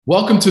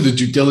Welcome to the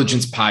Due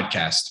Diligence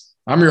Podcast.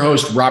 I'm your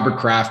host, Robert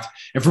Kraft,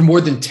 and for more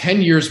than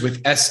 10 years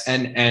with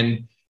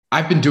SNN,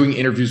 I've been doing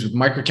interviews with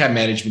microcap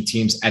management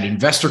teams at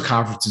investor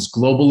conferences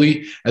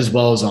globally as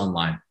well as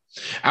online.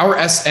 Our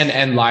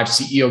SNN Live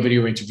CEO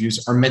video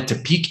interviews are meant to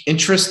pique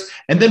interest,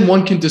 and then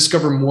one can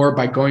discover more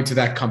by going to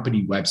that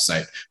company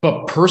website.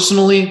 But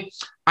personally,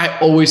 I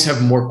always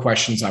have more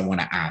questions I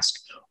want to ask.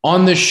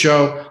 On this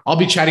show, I'll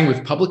be chatting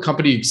with public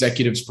company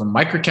executives from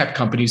microcap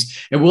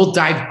companies, and we'll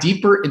dive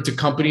deeper into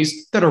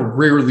companies that are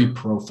rarely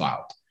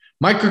profiled.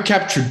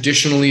 Microcap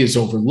traditionally is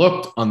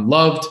overlooked,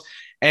 unloved,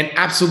 and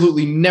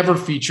absolutely never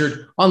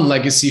featured on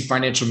legacy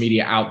financial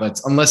media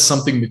outlets unless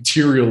something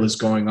material is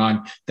going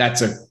on.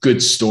 That's a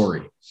good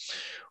story.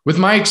 With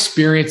my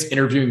experience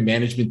interviewing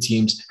management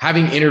teams,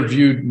 having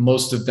interviewed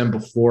most of them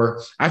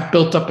before, I've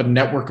built up a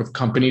network of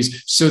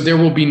companies, so there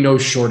will be no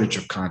shortage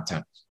of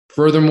content.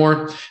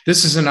 Furthermore,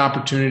 this is an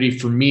opportunity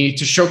for me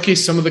to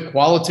showcase some of the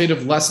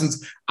qualitative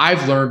lessons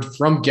I've learned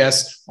from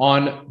guests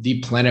on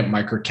the Planet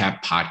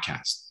Microcap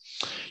podcast.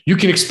 You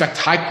can expect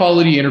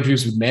high-quality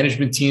interviews with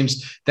management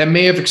teams that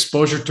may have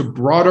exposure to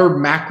broader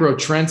macro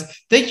trends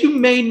that you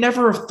may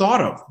never have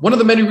thought of. One of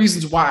the many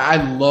reasons why I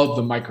love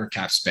the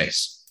microcap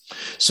space.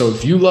 So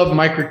if you love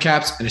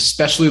microcaps and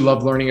especially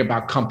love learning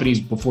about companies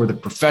before the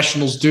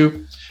professionals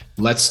do,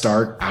 let's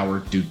start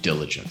our due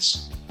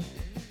diligence.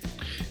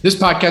 This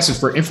podcast is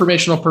for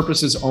informational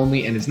purposes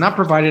only and is not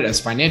provided as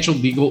financial,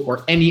 legal,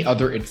 or any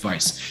other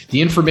advice.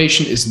 The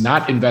information is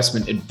not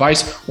investment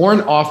advice or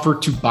an offer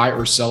to buy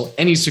or sell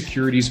any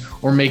securities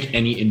or make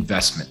any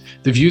investment.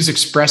 The views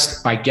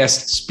expressed by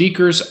guest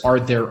speakers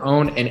are their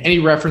own, and any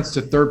reference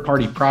to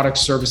third-party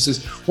products,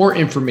 services, or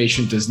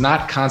information does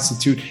not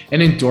constitute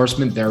an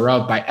endorsement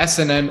thereof by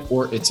SNN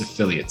or its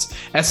affiliates.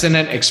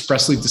 SNN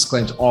expressly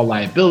disclaims all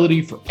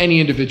liability for any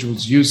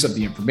individual's use of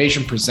the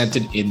information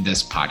presented in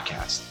this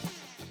podcast.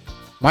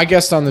 My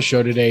guest on the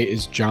show today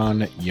is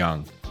John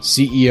Young,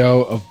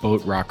 CEO of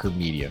Boat Rocker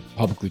Media, a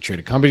publicly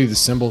traded company. The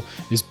symbol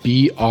is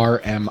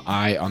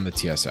BRMI on the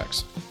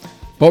TSX.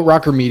 Boat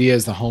Rocker Media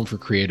is the home for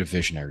creative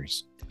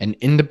visionaries. An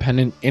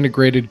independent,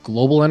 integrated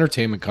global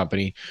entertainment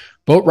company,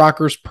 Boat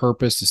Rocker's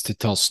purpose is to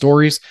tell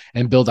stories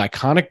and build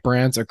iconic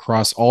brands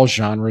across all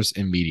genres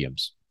and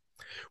mediums.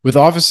 With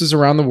offices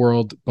around the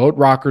world, Boat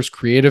Rocker's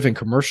creative and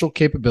commercial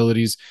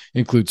capabilities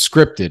include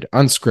scripted,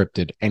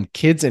 unscripted, and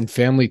kids and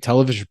family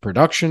television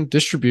production,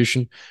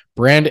 distribution,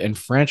 brand and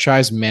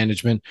franchise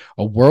management,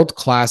 a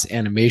world-class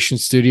animation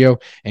studio,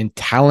 and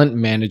talent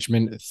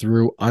management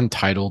through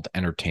Untitled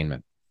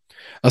Entertainment.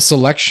 A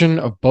selection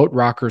of Boat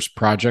Rocker's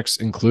projects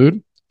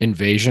include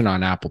Invasion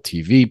on Apple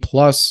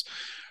TV+,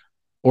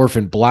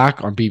 Orphan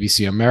Black on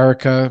BBC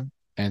America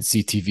and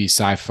CTV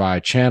Sci-Fi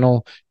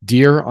Channel,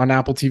 Dear on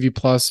Apple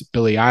TV+,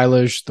 Billie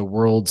Eilish, The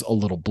World's a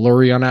Little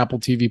Blurry on Apple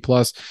TV+,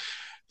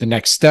 The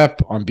Next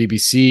Step on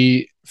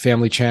BBC,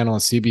 Family Channel on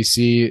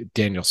CBC,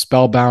 Daniel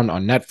Spellbound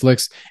on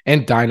Netflix,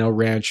 and Dino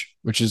Ranch,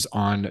 which is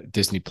on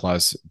Disney+,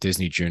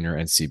 Disney Junior,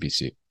 and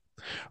CBC.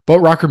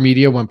 Boat Rocker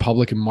Media went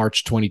public in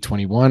March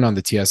 2021 on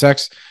the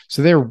TSX,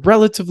 so they're a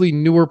relatively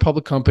newer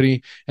public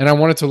company, and I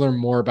wanted to learn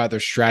more about their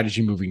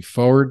strategy moving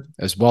forward,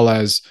 as well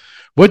as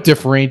what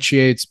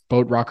differentiates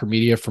Boat Rocker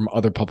Media from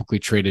other publicly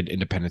traded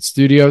independent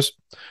studios,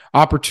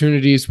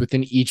 opportunities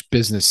within each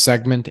business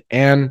segment,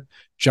 and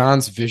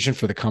John's vision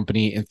for the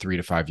company in 3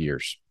 to 5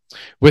 years.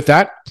 With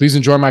that, please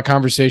enjoy my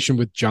conversation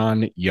with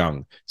John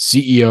Young,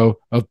 CEO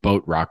of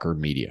Boat Rocker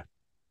Media.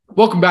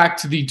 Welcome back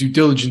to the Due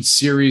Diligence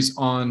series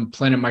on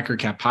Planet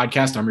Microcap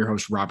podcast. I'm your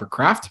host, Robert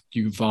Kraft.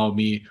 You can follow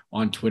me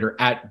on Twitter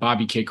at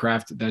Bobby K.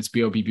 Kraft. That's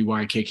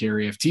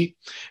BOBBYKKRAFT.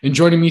 And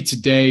joining me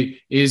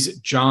today is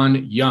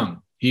John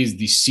Young. He is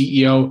the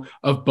CEO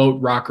of Boat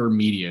Rocker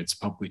Media. It's a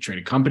publicly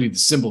traded company. The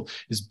symbol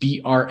is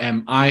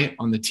BRMI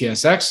on the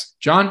TSX.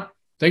 John,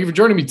 thank you for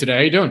joining me today. How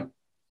are you doing?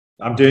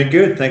 I'm doing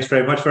good. Thanks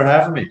very much for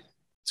having me.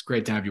 It's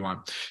great to have you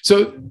on.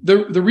 So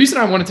the reason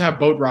I wanted to have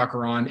Boat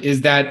Rocker on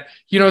is that,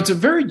 it's a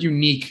very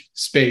unique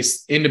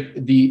space in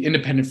the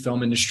independent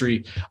film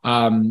industry,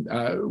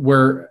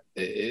 where,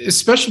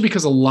 especially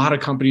because a lot of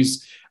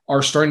companies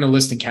are starting to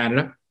list in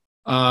Canada.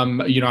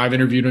 I've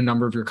interviewed a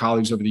number of your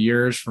colleagues over the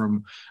years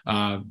from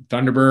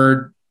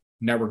Thunderbird,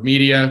 Network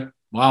Media,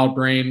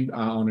 WildBrain,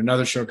 on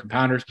another show,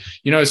 Compounders.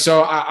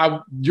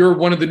 So you're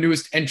one of the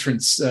newest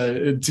entrants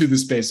to the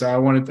space.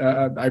 So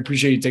I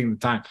appreciate you taking the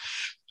time.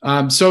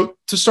 So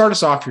to start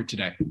us off here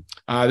today,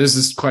 this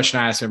is a question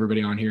I ask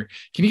everybody on here.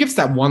 Can you give us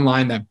that one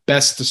line that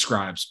best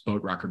describes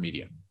Boat Rocker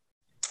Media?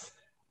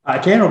 I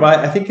can,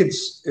 I think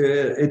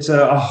it's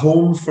a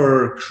home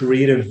for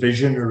creative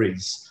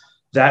visionaries.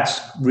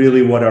 That's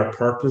really what our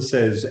purpose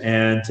is,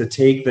 and to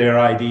take their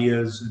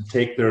ideas and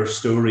take their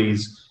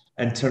stories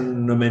and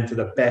turn them into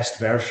the best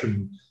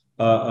version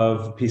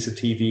of a piece of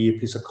TV, a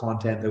piece of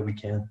content that we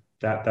can.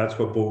 That's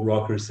what Boat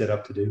Rocker is set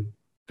up to do.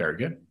 Very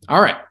good.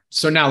 All right.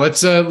 So now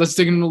let's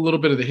dig into a little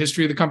bit of the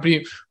history of the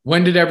company.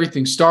 When did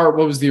everything start?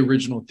 What was the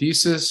original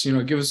thesis?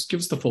 Give us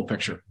the full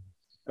picture.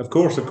 Of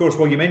course.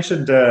 Well, you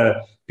mentioned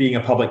being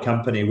a public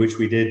company, which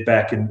we did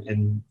back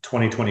in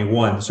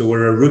 2021. So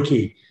we're a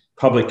rookie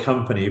public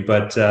company,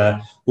 but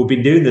we've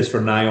been doing this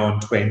for nigh on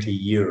 20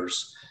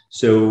 years.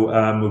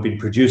 So we've been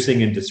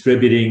producing and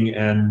distributing,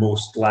 and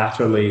most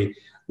latterly,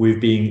 we've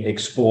been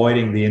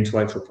exploiting the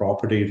intellectual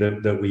property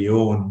that we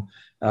own.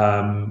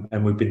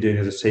 And we've been doing,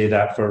 as I say,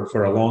 that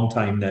for a long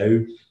time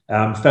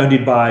now.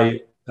 Founded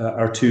by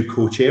our two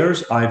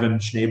co-chairs, Ivan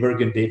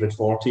Schneeberg and David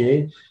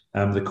Fortier,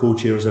 the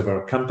co-chairs of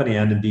our company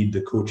and indeed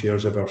the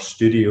co-chairs of our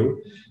studio.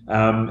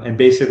 And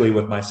basically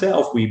with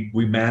myself, we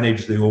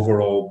manage the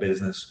overall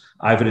business.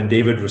 Ivan and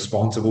David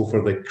responsible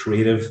for the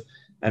creative,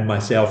 and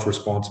myself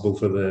responsible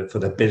for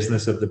the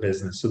business of the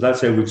business. So that's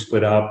how we've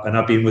split up. And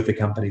I've been with the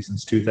company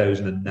since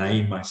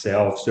 2009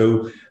 myself.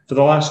 So for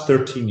the last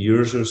 13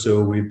 years or so,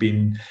 we've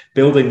been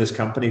building this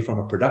company from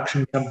a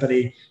production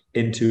company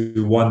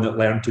into one that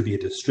learned to be a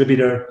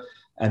distributor.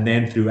 And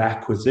then through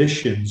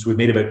acquisitions, we've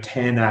made about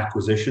 10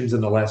 acquisitions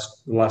in the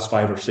last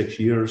 5 or 6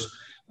 years.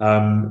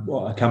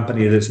 A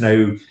company that's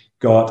now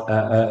got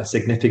a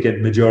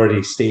significant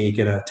majority stake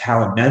in a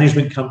talent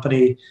management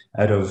company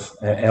out of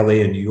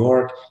LA and New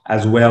York,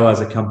 as well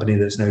as a company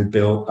that's now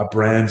built a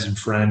brands and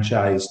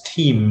franchise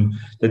team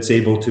that's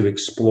able to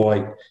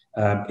exploit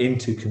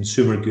into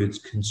consumer goods,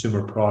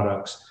 consumer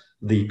products,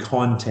 the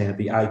content,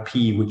 the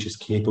IP, which is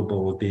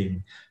capable of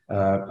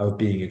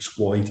being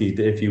exploited,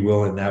 if you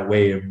will, in that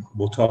way. And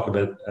we'll talk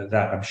about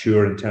that, I'm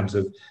sure, in terms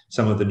of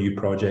some of the new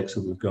projects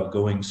that we've got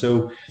going.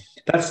 So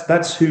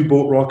that's who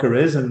Boat Rocker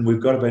is, and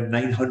we've got about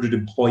 900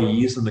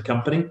 employees in the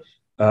company,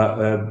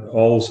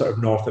 all sort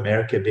of North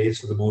America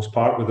based for the most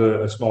part, with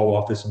a small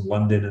office in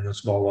London and a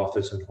small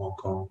office in Hong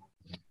Kong.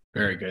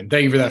 Very good.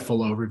 Thank you for that full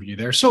overview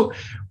there. So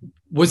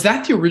was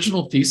that the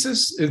original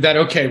thesis? Is that,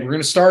 okay, we're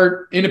going to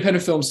start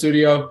independent film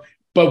studio,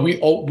 but we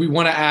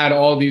want to add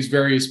all these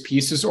various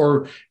pieces?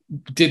 Or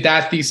did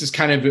that thesis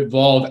kind of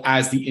evolve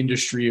as the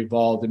industry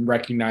evolved and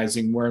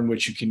recognizing where in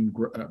which you can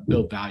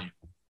build value?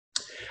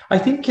 I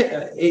think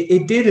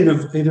it did.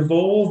 It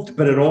evolved,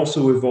 but it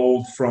also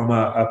evolved from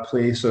a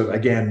place of,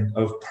 again,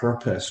 of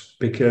purpose,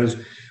 because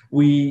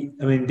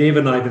Dave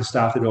and Ivan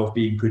started off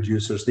being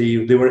producers. They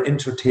were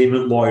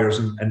entertainment lawyers,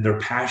 and their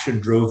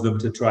passion drove them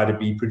to try to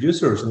be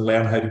producers and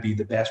learn how to be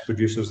the best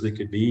producers they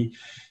could be.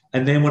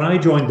 And then when I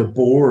joined the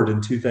board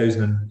in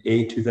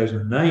 2008,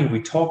 2009,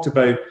 we talked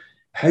about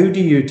how do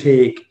you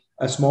take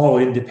a small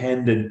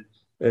independent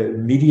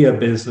media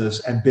business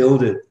and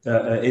build it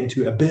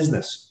into a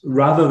business,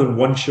 rather than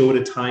one show at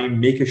a time,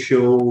 make a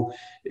show,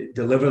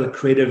 deliver the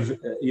creative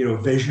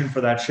vision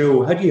for that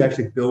show. How do you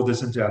actually build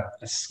this into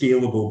a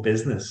scalable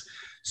business?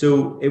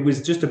 So it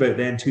was just about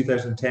then,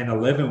 2010,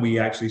 11, we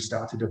actually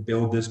started to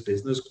build this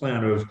business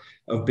plan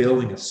of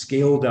building a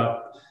scaled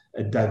up,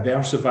 a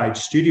diversified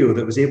studio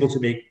that was able to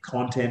make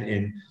content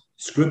in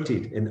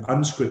scripted and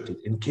unscripted,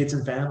 in kids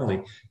and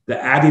family,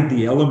 that added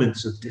the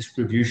elements of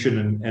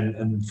distribution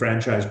and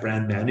franchise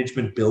brand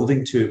management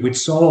building to it, which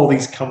saw all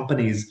these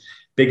companies,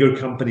 bigger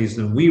companies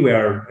than we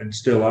were and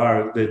still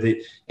are,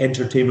 the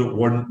entertainment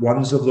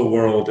ones of the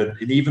world, and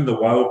even the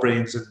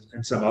WildBrains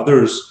and some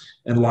others,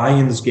 and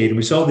Lionsgate. And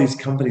we saw these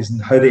companies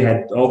and how they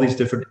had all these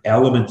different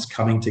elements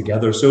coming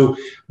together. So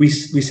we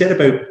set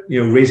about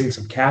raising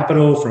some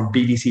capital from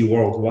BDC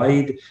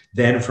Worldwide,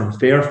 then from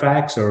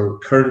Fairfax, our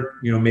current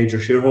major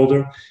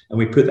shareholder, and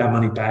we put that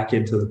money back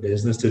into the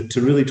business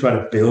to really try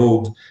to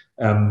build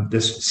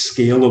this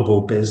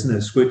scalable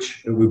business,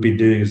 which we've been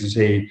doing, as I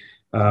say,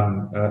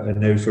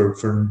 now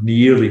for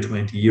nearly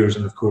 20 years,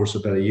 and of course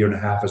about 1.5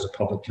 years as a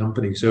public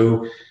company.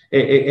 So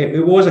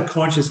it was a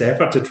conscious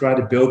effort to try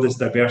to build this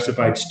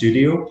diversified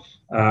studio.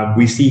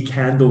 We see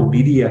Candle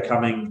Media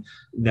coming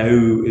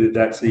now.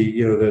 That's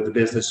the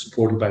business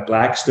supported by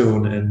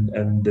Blackstone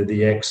and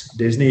the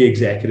ex-Disney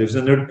executives,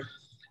 and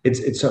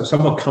it's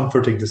somewhat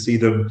comforting to see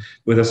them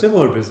with a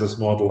similar business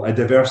model, a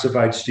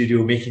diversified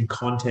studio making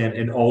content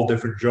in all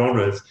different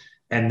genres,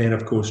 and then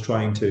of course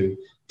trying to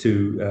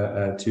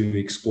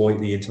exploit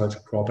the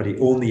intellectual property,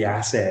 own the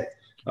asset,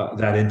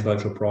 that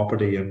intellectual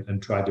property,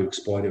 and try to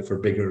exploit it for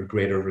bigger,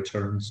 greater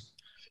returns.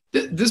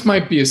 This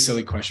might be a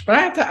silly question, but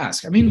I have to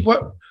ask. I mean,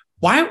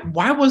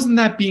 why wasn't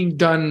that being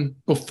done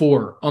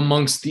before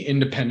amongst the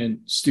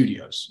independent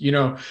studios?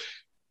 I'll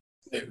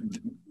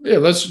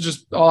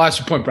ask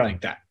you point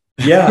blank that.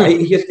 Yeah,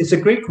 it's a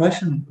great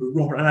question,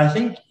 Robert. And I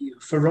think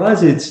for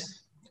us,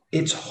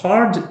 it's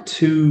hard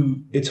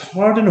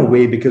in a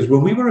way, because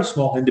when we were a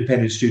small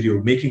independent studio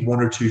making 1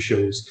 or 2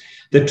 shows,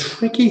 the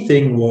tricky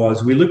thing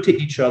was we looked at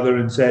each other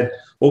and said,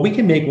 well, we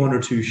can make 1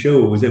 or 2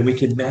 shows and we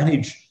can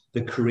manage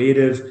the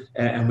creative,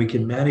 and we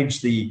can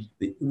manage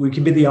we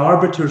can be the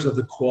arbiters of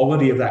the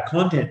quality of that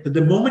content. But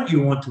the moment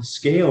you want to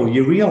scale,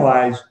 you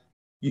realize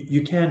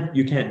you can't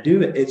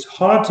do it. It's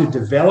hard to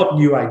develop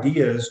new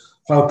ideas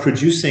while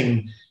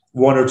producing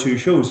 1 or 2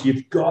 shows.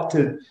 You've got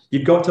to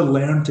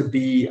learn to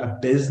be a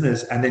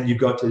business, and then you've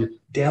got to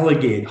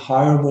delegate,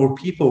 hire more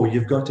people.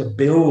 You've got to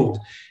build,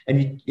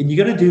 and you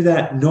got to do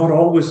that. Not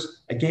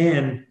always,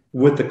 again,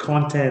 with the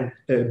content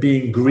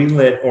being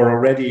greenlit or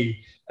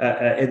already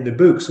in the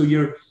book. So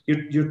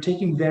you're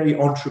taking very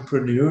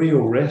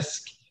entrepreneurial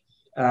risk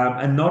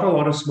And not a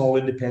lot of small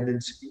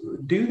independents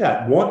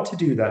want to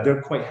do that.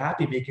 They're quite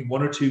happy making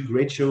one or two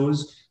great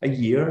shows a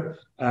year,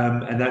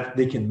 and that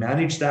they can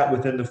manage that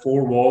within the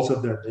four walls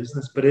of their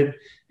business. But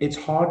it's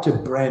hard to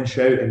branch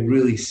out and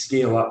really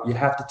scale up. You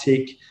have to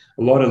take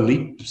a lot of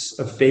leaps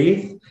of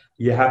faith.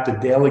 You have to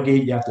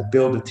delegate. You have to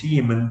build a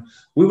team. And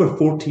we were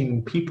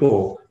 14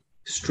 people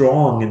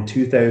strong in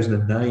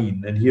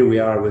 2009, and here we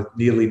are with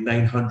nearly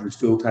 900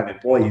 full-time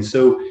employees.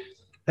 So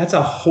that's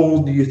a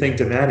whole new thing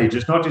to manage.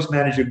 It's not just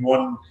managing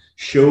one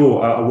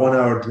show, a 1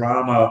 hour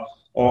drama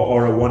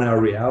or a 1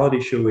 hour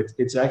reality show.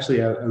 It's actually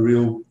a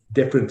real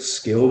different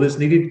skill that's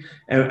needed.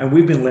 And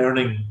we've been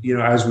learning,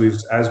 as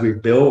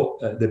we've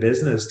built the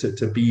business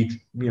to be,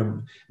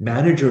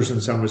 managers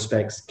in some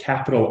respects,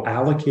 capital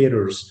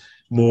allocators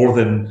more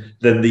than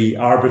the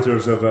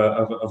arbiters of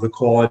the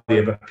quality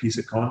of a piece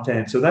of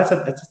content. So that's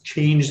a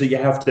change that you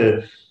have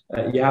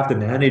to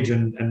manage.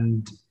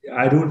 And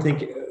I don't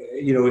think,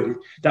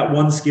 that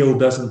one skill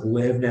doesn't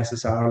live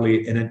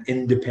necessarily in an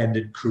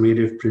independent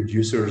creative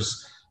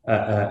producer's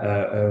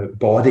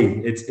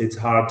body. It's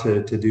hard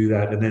to do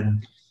that, and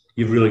then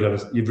you've really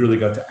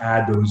got to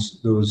add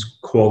those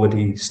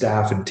quality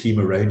staff and team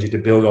around you to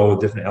build all the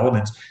different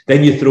elements.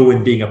 Then you throw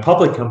in being a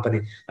public company,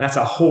 and that's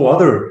a whole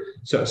other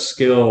sort of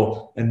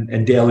skill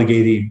and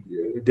delegated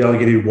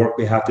work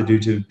we have to do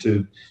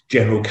to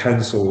general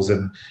counsels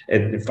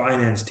and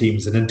finance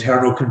teams and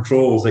internal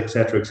controls, et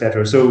cetera, et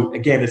cetera. So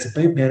again, it's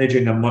about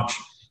managing a much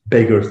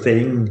bigger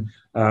thing,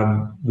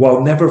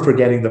 while never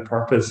forgetting the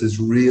purpose is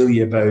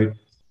really about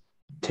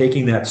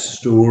taking that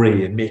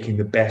story and making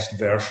the best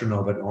version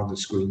of it on the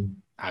screen.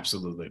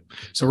 Absolutely.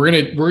 So we're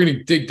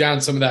gonna dig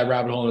down some of that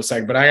rabbit hole in a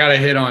second, but I gotta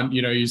hit on,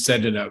 you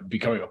said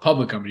becoming a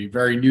public company,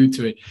 very new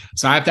to it.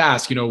 So I have to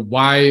ask,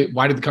 why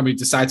did the company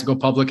decide to go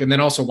public, and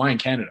then also why in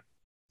Canada?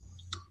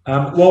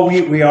 Well,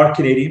 we are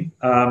Canadian,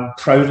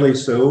 proudly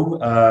so.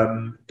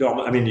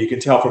 You can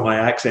tell from my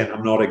accent,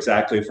 I'm not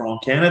exactly from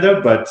Canada,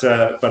 but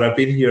I've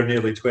been here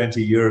nearly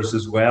 20 years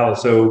as well.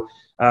 So,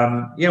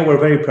 we're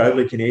very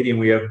proudly Canadian.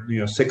 We have,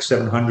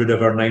 600-700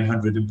 of our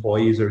 900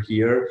 employees are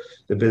here.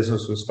 The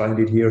business was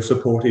founded here,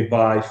 supported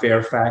by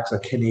Fairfax, a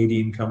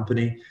Canadian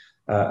company.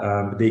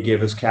 They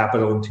gave us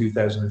capital in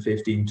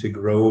 2015 to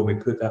grow, and we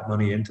put that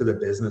money into the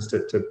business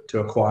to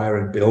acquire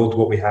and build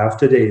what we have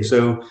today.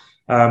 So,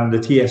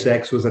 the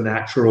TSX was a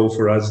natural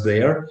for us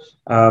there.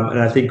 And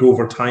I think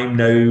over time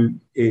now,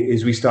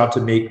 as we start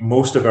to make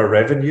most of our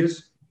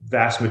revenues,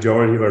 vast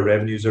majority of our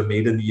revenues are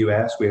made in the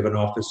US. We have an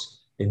office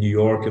in New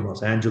York and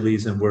Los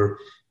Angeles, and we're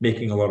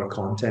making a lot of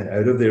content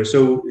out of there.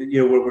 So,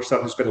 we're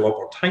starting to spend a lot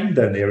more time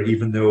down there,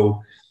 even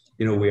though,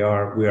 we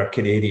are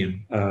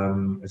Canadian,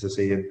 as I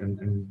say,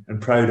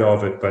 and proud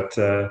of it. But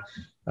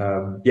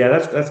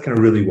that's kind of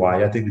really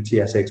why I think the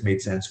TSX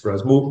made sense for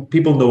us.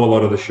 People know a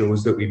lot of the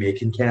shows that we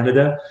make in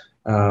Canada.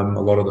 A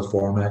lot of the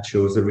format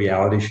shows, the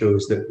reality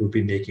shows that we've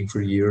been making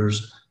for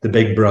years, the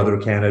Big Brother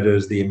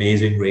Canadas, the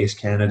Amazing Race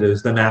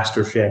Canadas, the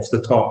Master Chefs,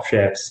 the Top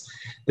Chefs,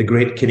 the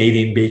great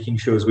Canadian baking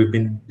shows. We've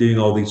been doing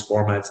all these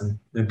formats,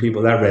 and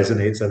people, that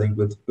resonates, I think,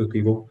 with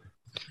people.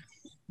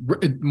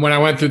 When I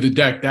went through the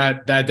deck,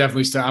 that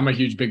definitely I'm a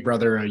huge Big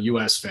Brother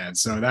US fan,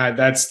 so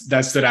that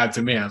stood out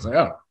to me. I was like,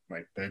 oh,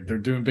 like they're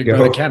doing Big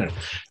Brother Canada.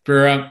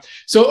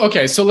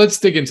 So let's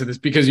dig into this,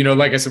 because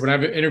like I said, when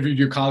I've interviewed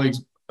your colleagues,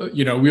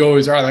 we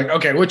always are like,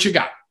 okay, what you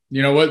got?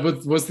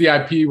 What's the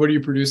IP? What are you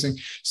producing?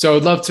 So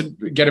I'd love to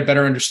get a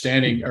better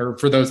understanding, or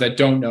for those that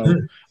don't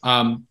know,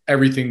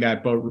 everything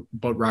that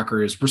Boat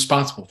Rocker is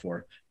responsible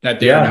for, that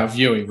they are now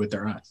viewing with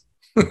their eyes.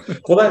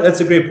 Well, that's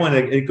a great point.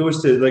 It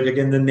goes to,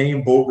 again, the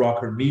name Boat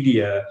Rocker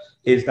Media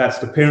that's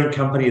the parent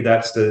company,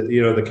 that's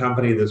the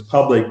company that's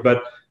public,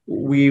 but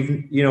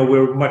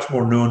we're much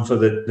more known for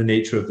the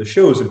nature of the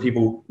shows, and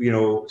people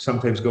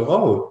sometimes go,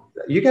 oh,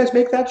 you guys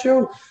make that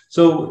show.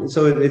 So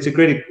it's a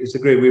great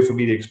way for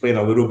me to explain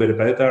a little bit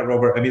about that,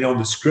 Robert. I mean, on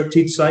the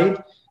scripted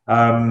side,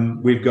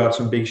 we've got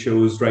some big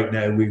shows right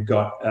now. We've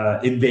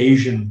got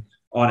Invasion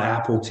on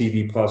Apple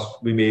TV Plus.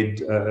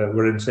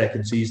 We're in the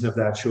second season of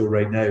that show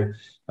right now.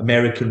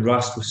 American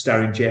Rust,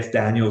 starring Jeff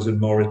Daniels and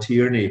Maura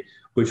Tierney,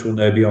 which will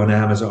now be on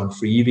Amazon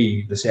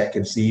Freevee, the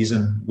second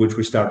season, which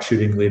we start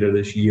shooting later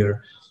this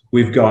year.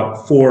 We've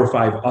got 4 or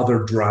 5 other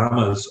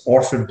dramas.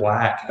 Orphan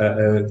Black,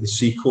 the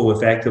sequel,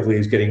 effectively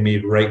is getting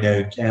made right now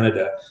in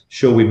Canada.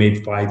 Show we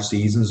made 5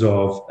 seasons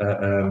of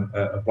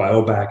a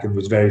while back and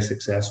was very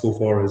successful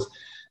for us.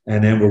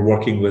 And then we're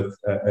working with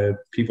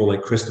people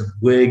like Kristen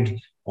Wiig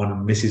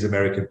on Mrs.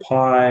 American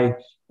Pie.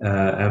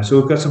 So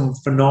we've got some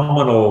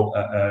phenomenal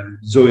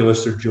Zoe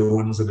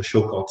Lister-Jones and a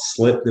show called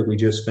Slip that we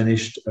just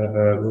finished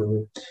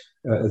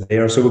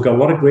there. So we've got a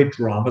lot of great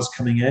dramas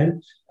coming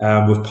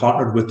out. We've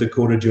partnered with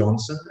Dakota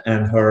Johnson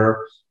and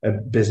her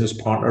business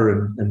partner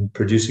and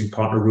producing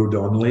partner, Ro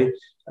Donnelly.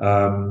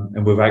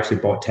 And we've actually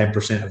bought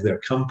 10% of their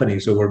company.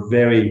 So we're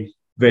very,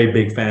 very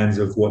big fans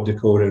of what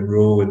Dakota and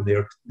Ro and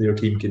their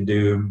team can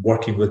do, and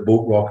working with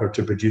Boat Rocker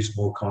to produce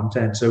more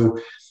content. So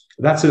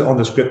that's it on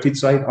the scripted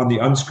side. On the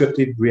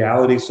unscripted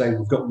reality side,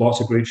 we've got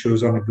lots of great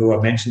shows on the go.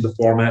 I mentioned the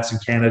formats in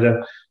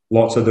Canada.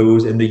 lots of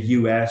those. In the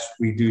US,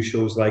 we do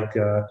shows like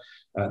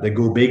the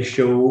Go Big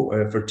show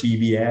for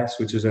TBS,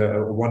 which is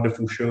a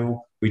wonderful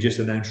show. We just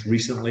announced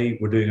recently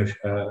we're doing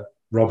a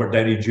Robert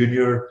Downey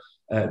Jr.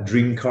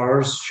 Dream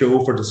Cars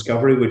show for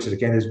Discovery, which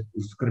again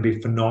is going to be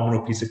a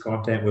phenomenal piece of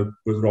content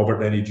with Robert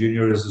Downey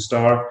Jr. as the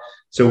star.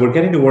 So we're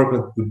getting to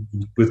work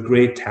with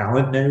great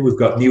talent now. We've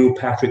got Neil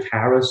Patrick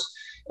Harris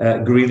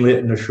greenlit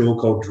in a show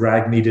called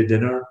Drag Me to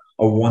Dinner,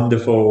 a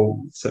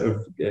wonderful sort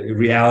of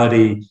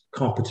reality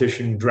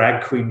competition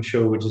drag queen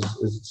show, which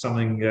is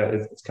something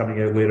it's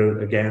coming out later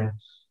again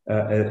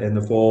in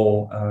the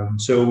fall.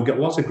 So we've got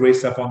lots of great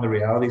stuff on the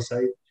reality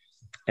side.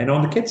 And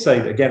on the kids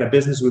side, again, a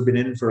business we've been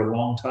in for a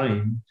long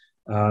time.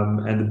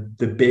 And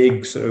the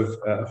big sort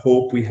of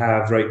hope we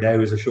have right now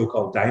is a show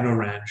called Dino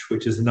Ranch,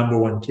 which is the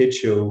 #1 kid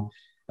show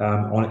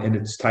in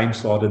its time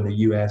slot in the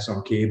US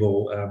on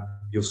cable.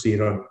 You'll see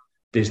it on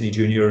Disney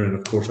Junior and,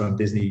 of course, on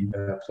Disney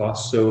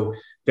Plus. So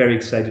very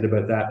excited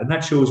about that. And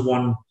that show is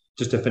one,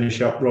 just to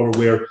finish up, Robert,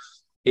 where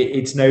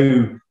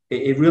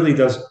it really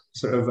does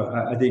sort of,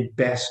 I think,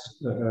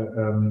 best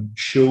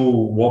show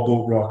what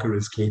Boat Rocker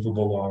is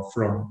capable of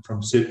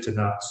from soup to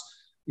nuts.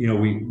 You know,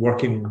 we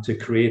working to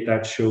create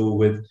that show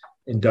with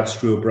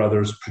Industrial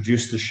Brothers,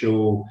 produce the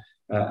show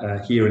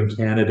here in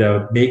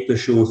Canada, make the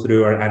show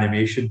through our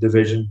animation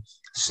division,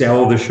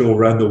 sell the show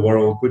around the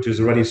world, which is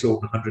already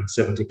sold in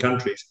 170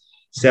 countries,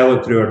 sell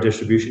it through our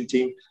distribution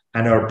team,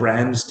 and our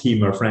brands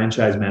team, our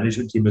franchise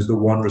management team, is the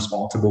one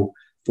responsible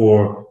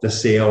for the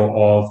sale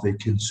of the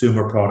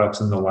consumer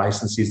products and the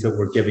licenses that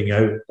we're giving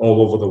out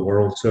all over the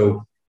world.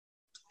 So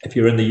if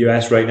you're in the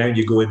US right now and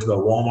you go into a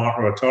Walmart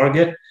or a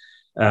Target,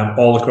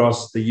 all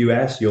across the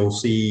US, you'll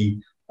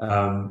see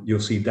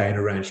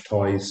Dino Ranch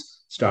toys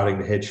starting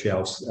to hit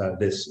shelves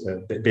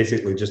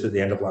basically just at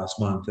the end of last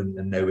month and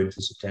now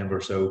into September.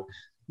 So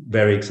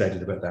very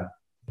excited about that.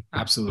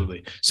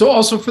 Absolutely. So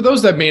also for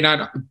those that may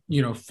not,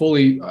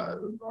 fully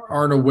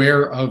aren't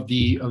aware of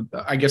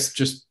I guess,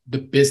 just the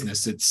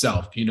business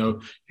itself, you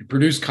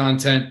produce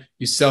content,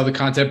 you sell the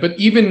content, but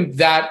even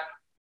that,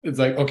 it's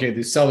like, okay,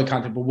 they sell the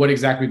content, but what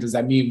exactly does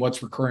that mean?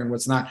 What's recurring?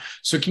 What's not?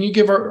 So can you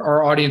give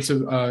our audience an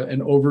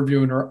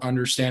overview and our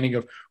understanding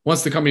of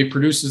once the company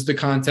produces the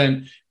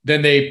content,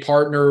 then they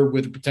partner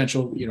with a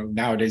potential,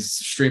 nowadays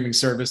streaming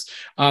service.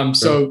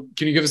 So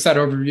can you give us that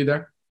overview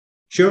there?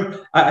 Sure.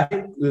 I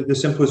think the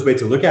simplest way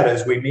to look at it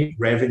is we make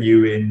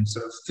revenue in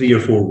sort of 3 or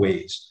 4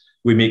 ways.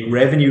 We make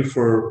revenue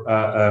for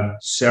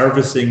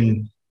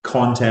servicing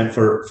content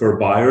for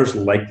buyers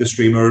like the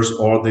streamers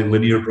or the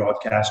linear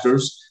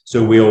broadcasters.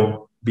 So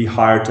we'll be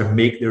hired to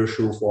make their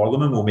show for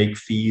them, and we'll make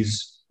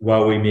fees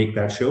while we make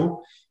that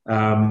show.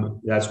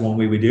 That's one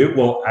way we do it.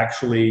 Well,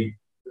 actually,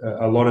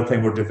 a lot of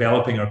time we're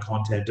developing our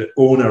content to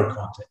own our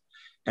content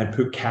and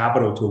put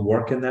capital to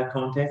work in that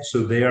content.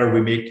 So there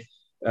we make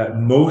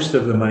most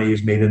of the money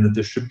is made in the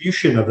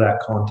distribution of that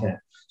content.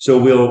 So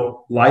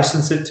we'll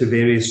license it to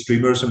various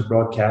streamers and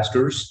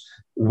broadcasters.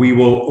 We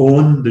will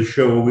own the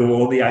show,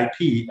 we'll own the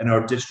IP, and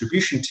our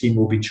distribution team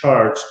will be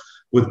charged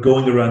with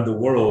going around the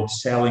world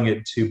selling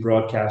it to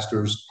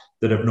broadcasters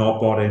that have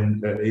not bought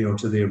in,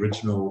 to the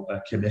original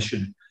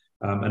commission.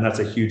 And that's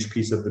a huge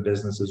piece of the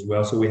business as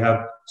well. So we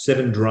have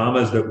 7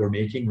 dramas that we're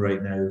making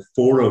right now,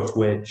 4 of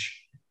which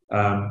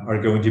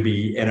are going to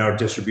be in our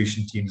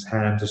distribution team's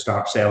hand to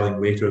start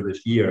selling later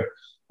this year,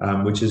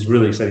 which is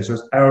really exciting. So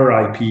it's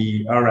our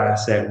IP, our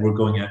asset, we're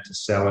going out to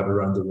sell it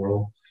around the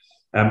world.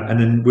 And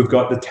then we've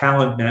got the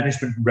talent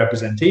management and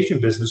representation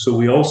business. So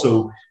we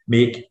also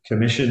make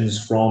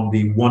commissions from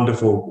the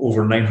wonderful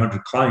over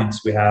 900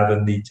 clients we have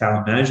in the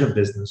talent management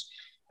business.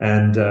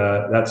 And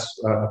that's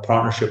a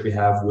partnership we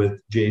have with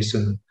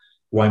Jason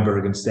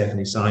Weinberg and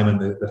Stephanie Simon,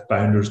 the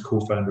founders,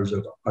 co-founders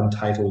of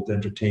Untitled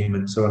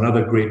Entertainment. So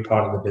another great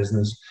part of the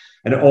business.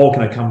 And it all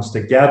kind of comes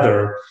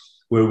together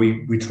where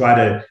we try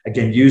to,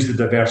 again, use the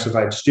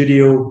diversified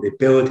studio, the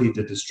ability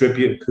to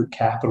distribute, put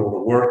capital to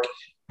work,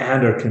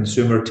 and our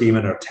consumer team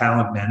and our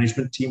talent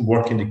management team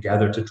working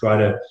together to try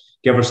to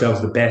give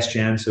ourselves the best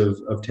chance of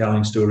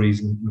telling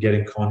stories and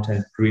getting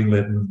content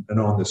greenlit and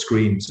on the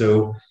screen.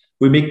 So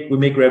we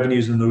make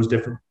revenues in those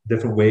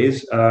different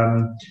ways.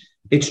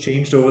 It's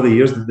changed over the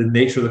years, the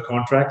nature of the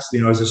contracts.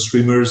 As the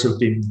streamers have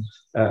been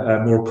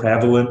more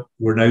prevalent,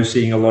 we're now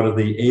seeing a lot of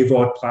the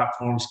AVOD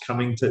platforms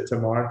coming to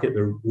market,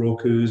 the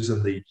Rokus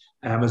and the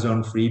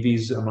Amazon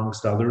Freebies,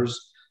 amongst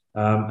others.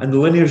 And the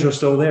linears are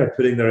still there,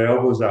 putting their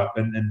elbows up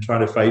and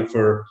trying to fight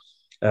for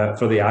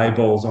the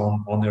eyeballs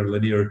on their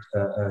linear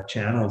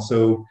channel.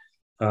 So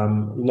a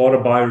lot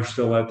of buyers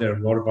still out there, a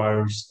lot of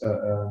buyers,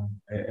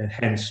 and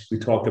hence we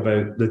talk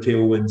about the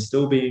tailwind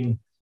still being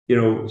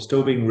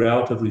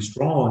relatively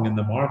strong in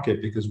the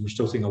market, because we're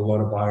still seeing a lot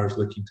of buyers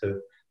looking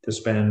to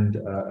spend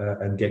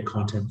and get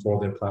content for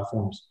their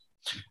platforms.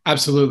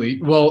 Absolutely.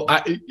 Well,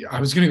 I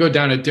was going to go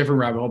down a different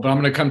rabbit hole, but I'm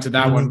going to come to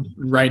that one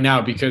right now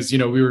because, we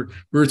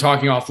were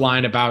talking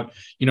offline about,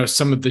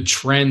 some of the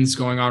trends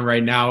going on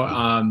right now.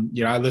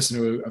 I listen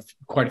to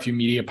quite a few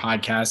media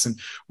podcasts, and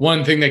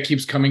one thing that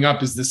keeps coming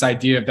up is this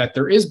idea that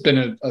there has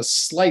been a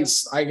slight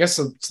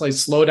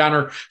slowdown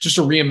or just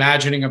a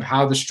reimagining of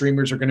how the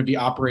streamers are going to be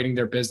operating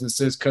their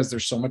businesses because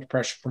there's so much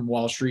pressure from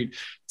Wall Street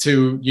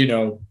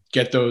to,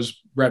 get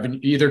those revenue,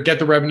 either get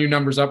the revenue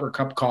numbers up or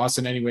cut costs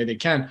in any way they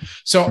can.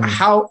 So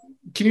how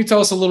can you tell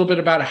us a little bit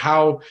about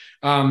how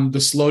the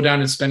slowdown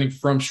in spending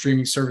from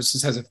streaming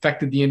services has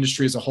affected the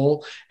industry as a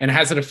whole, and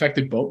has it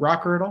affected Boat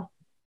Rocker at all?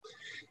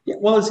 Yeah,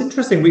 well, it's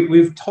interesting.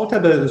 We've talked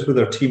about this with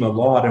our team a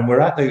lot, and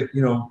we're at the,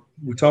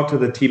 we talked to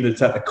the team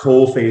that's at the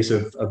coal face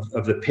of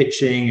the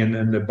pitching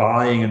and the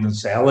buying and the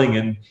selling,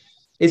 and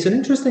it's an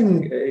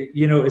interesting,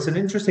 it's an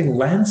interesting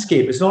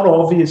landscape. It's not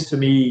obvious to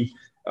me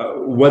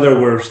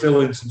whether we're still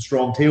in some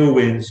strong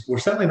tailwinds. We're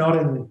certainly not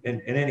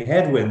in any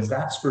headwinds,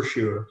 that's for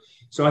sure.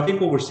 So I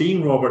think what we're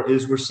seeing, Robert,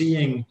 is we're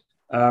seeing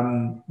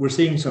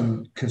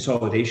some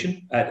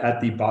consolidation at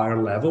the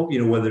buyer level,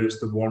 whether it's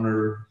the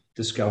Warner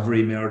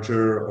Discovery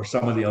merger or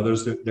some of the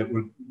others that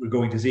we're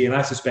going to see. And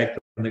I suspect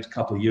that in the next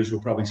couple of years,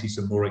 we'll probably see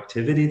some more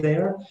activity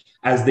there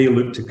as they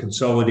look to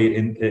consolidate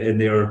in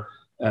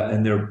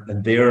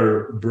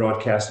their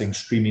broadcasting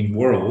streaming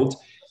world.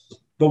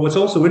 But what's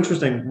also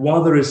interesting,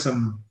 while there is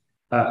some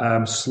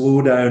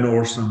slowdown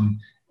or some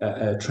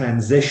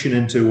transition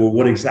into, well,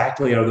 what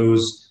exactly are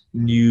those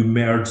new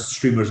merged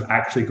streamers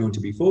actually going to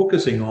be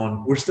focusing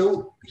on, we're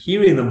still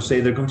hearing them say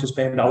they're going to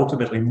spend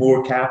ultimately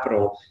more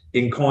capital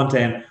in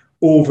content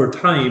over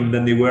time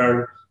than they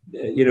were,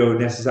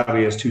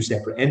 necessarily as two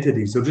separate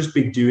entities. They'll just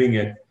be doing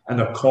it, and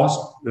the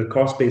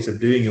cost base of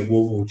doing it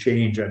will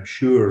change, I'm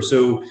sure.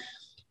 So,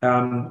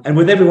 and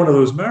with every one of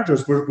those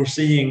mergers, we're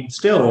seeing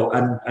still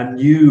a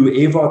new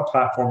AVOD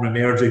platform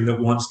emerging that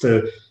wants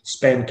to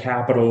spend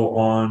capital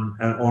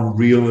on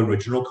real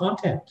original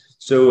content.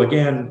 So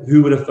again,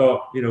 who would have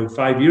thought,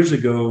 5 years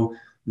ago,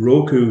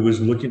 Roku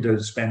was looking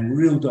to spend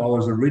real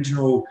dollars,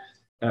 original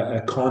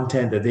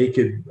content that they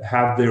could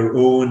have their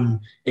own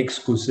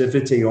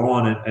exclusivity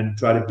on and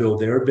try to build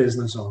their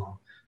business on.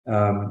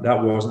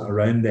 That wasn't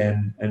around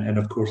then. And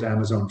of course,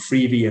 Amazon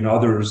Freevee and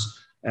others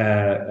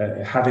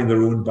having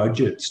their own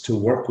budgets to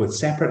work with,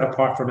 separate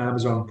apart from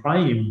Amazon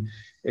Prime,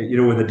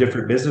 with a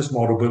different business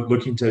model, but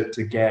looking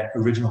to get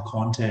original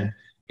content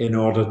in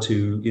order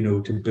to,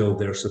 to build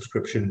their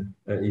subscription,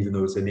 even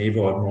though it's an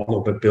AVOD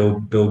model, but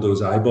build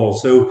those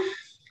eyeballs. So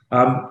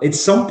at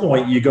some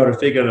point, you got to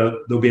figure out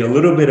there'll be a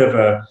little bit of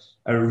a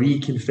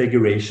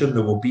reconfiguration.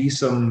 There will be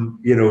some,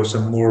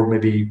 some more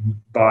maybe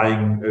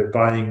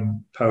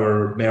buying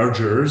power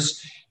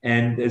mergers.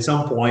 And at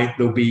some point,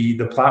 there'll be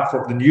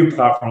the new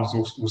platforms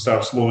will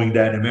start slowing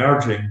down,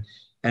 emerging,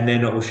 and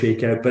then it will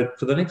shake out. But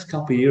for the next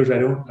couple of years, I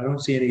don't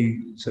see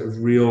any sort of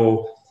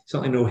real,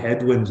 certainly no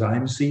headwinds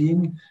I'm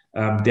seeing.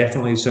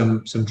 Definitely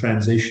some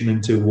transition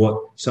into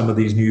what some of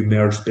these new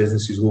merged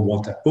businesses will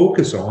want to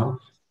focus on.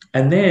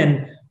 And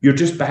then you're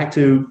just back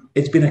to,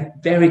 it's been a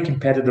very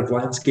competitive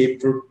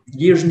landscape for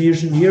years and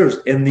years and years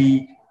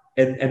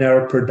in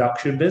our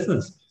production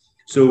business.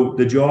 So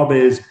the job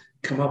is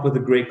come up with the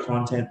great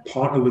content,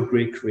 partner with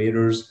great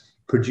creators,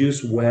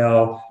 produce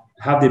well,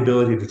 have the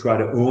ability to try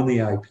to own the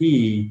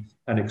IP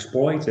and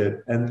exploit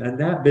it. And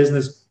that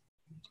business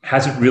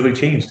hasn't really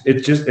changed.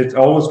 It's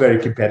always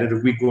very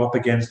competitive. We go up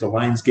against the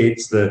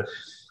Lionsgates, the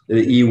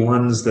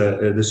E1s,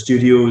 the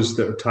studios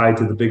that are tied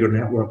to the bigger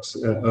networks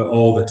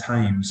all the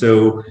time.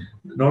 So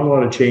not a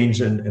lot of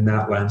change in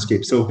that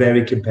landscape. So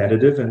very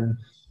competitive. And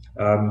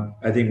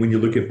I think when you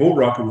look at Boat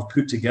Rocker, we've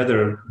put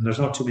together, and there's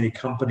not too many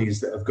companies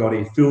that have got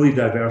a fully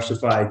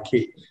diversified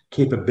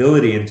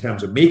capability in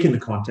terms of making the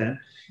content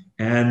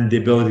and the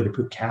ability to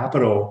put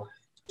capital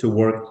to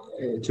work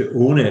to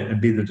own it and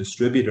be the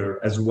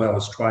distributor, as well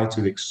as try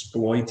to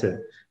exploit it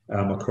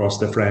across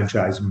the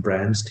franchise and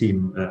brands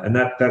team. And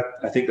that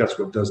I think that's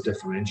what does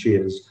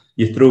differentiate us.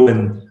 You throw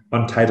in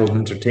Untitled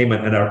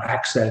Entertainment and our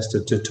access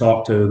to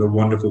talk to the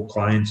wonderful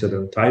clients at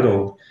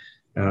Untitled.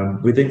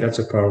 We think that's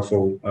a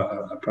powerful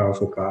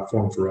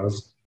platform for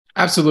us.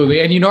 Absolutely.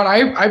 And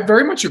I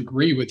very much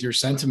agree with your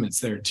sentiments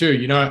there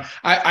too.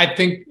 I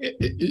think,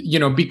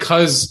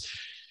 because,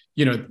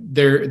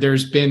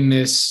 there's been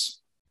this,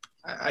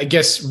 I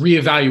guess,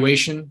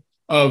 reevaluation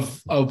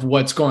of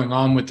what's going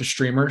on with the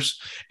streamers,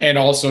 and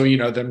also,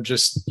 them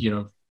just,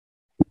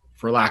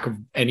 for lack of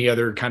any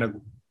other kind of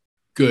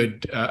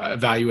good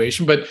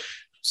evaluation, but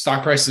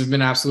stock prices have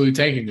been absolutely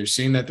tanking. They're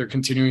seeing that they're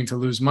continuing to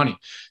lose money.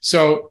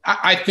 So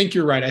I think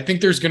you're right. I think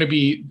there's going to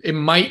be, it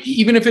might,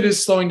 even if it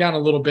is slowing down a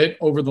little bit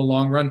over the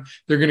long run,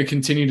 they're going to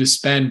continue to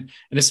spend.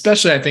 And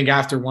especially I think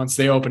once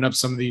they open up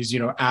some of these,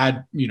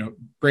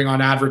 bring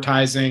on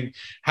advertising,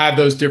 have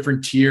those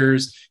different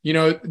tiers,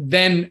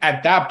 then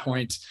at that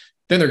point,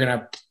 then they're going to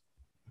have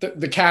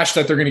the cash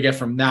that they're going to get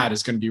from that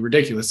is going to be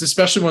ridiculous,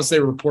 especially once they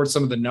report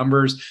some of the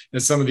numbers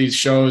that some of these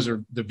shows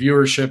or the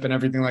viewership and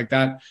everything like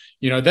that,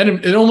 then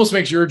it almost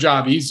makes your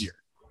job easier,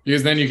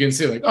 because then you can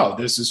see like, oh,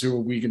 this is who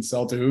we can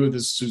sell to who,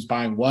 this is who's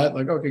buying what.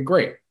 Like, okay,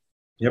 great.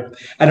 Yep.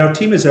 And our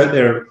team is out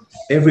there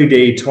every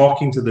day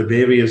talking to the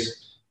various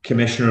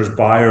commissioners,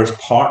 buyers,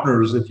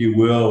 partners, if you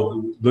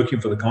will,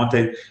 looking for the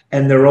content,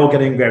 and they're all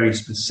getting very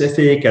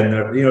specific, and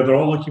they're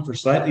all looking for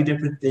slightly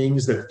different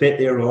things that fit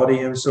their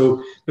audience.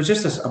 So there's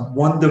just a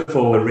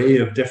wonderful array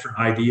of different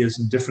ideas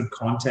and different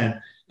content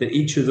that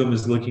each of them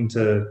is looking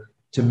to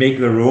make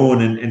their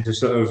own and to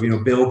sort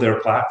of build their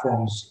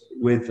platforms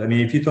with. I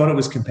mean, if you thought it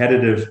was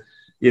competitive,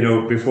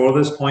 before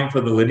this point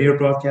for the linear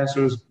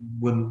broadcasters,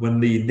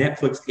 when the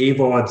Netflix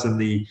AVODs and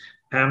the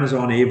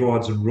Amazon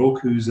AVODs and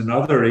Roku's and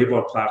other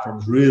AVOD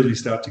platforms really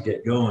start to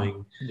get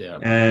going. Yeah.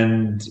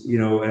 And,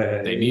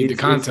 they need the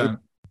content.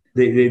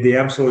 They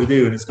absolutely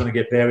do. And it's going to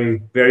get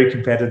very, very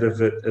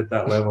competitive at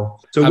that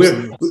level. So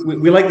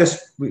we like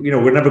this,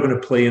 we're never going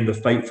to play in the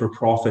fight for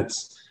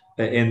profits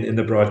in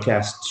the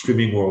broadcast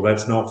streaming world.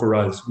 That's not for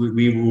us.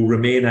 We will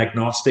remain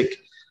agnostic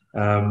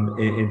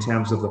in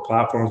terms of the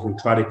platforms. We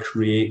try to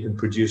create and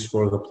produce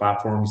for the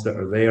platforms that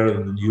are there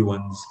and the new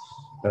ones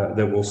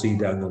that we'll see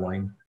down the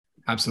line.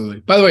 Absolutely.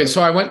 By the way,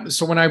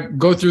 so when I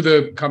go through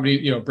the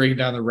company, breaking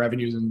down the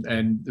revenues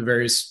and the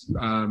various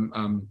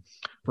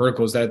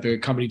verticals that the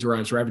company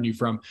derives revenue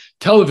from,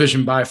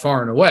 television by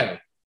far and away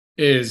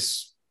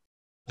is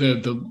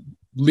the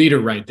leader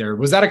right there.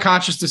 Was that a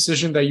conscious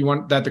decision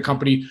that the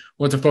company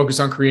wants to focus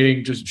on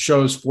creating just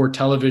shows for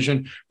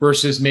television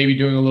versus maybe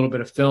doing a little bit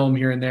of film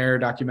here and there,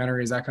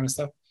 documentaries, that kind of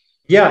stuff?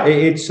 Yeah,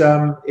 it's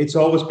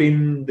always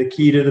been the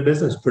key to the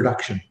business,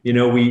 production.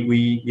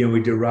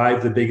 We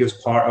derive the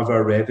biggest part of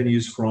our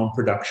revenues from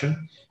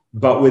production,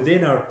 but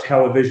within our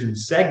television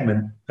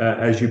segment,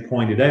 as you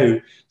pointed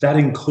out, that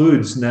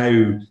includes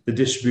now the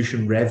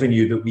distribution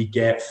revenue that we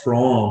get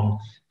from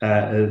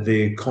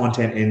the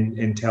content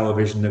in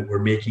television that we're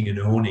making and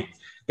owning.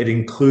 It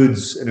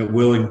includes, and it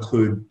will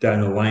include down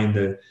the line,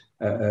 the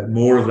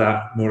more of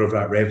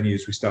that revenue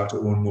as we start to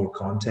own more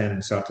content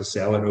and start to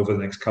sell it over the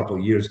next couple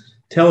of years.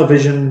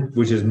 Television,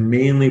 which is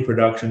mainly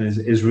production,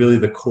 is really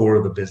the core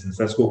of the business.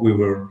 That's what we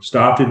were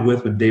started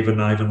with when David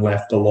and Ivan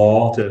left the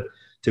law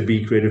to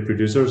be creative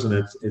producers, and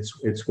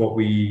it's what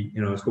we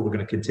it's what we're going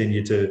to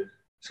continue to.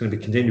 It's going to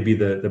continue to be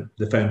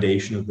the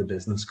foundation of the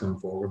business going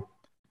forward.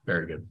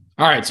 Very good.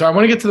 All right, so I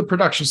want to get to the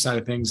production side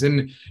of things,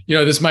 and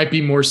this might be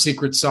more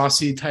secret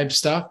saucy type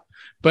stuff,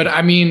 but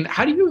I mean,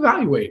 how do you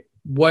evaluate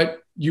what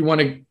you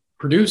want to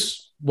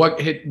produce,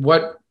 what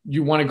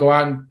you want to go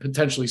out and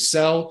potentially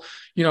sell?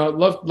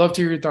 Love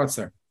to hear your thoughts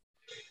there.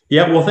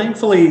 Yeah, well,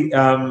 thankfully,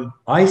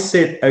 I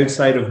sit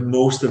outside of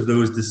most of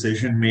those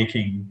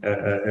decision-making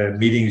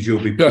meetings.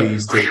 You'll be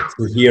pleased to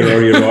hear,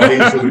 or your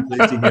audience will be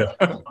pleased to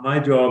hear. My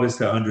job is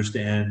to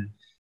understand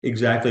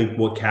exactly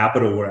what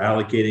capital we're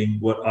allocating,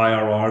 what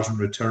IRRs and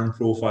return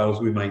profiles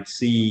we might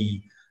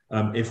see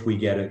if we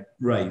get it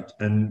right.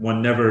 And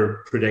one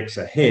never predicts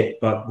a hit,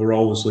 but we're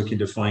always looking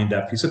to find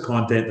that piece of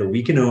content that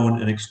we can own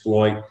and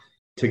exploit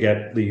to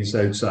get these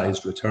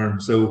outsized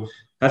returns. So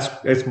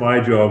that's my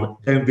job.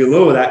 And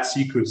below that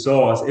secret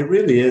sauce, it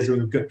really is.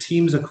 We've got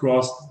teams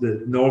across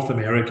the North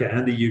America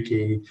and the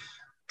UK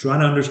trying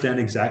to understand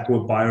exactly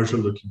what buyers are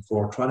looking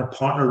for, trying to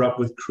partner up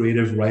with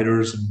creative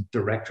writers and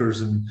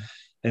directors and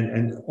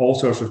all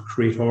sorts of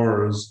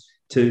creators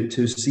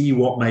to see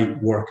what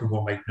might work and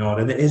what might not.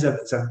 And it's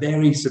a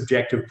very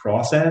subjective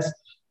process.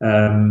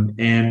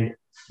 And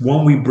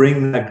when we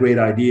bring that great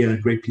idea and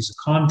a great piece of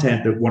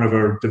content that one of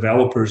our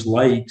developers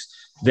likes,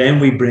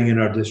 then we bring in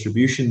our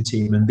distribution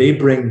team, and they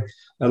bring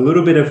a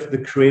little bit of the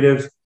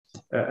creative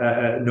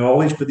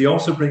knowledge, but they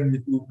also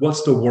bring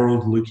what's the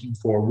world looking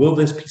for? Will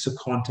this piece of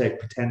content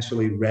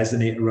potentially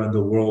resonate around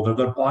the world? Are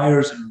there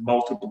buyers in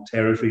multiple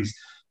territories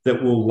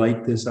that will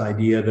like this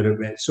idea that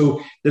it?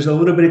 So there's a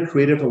little bit of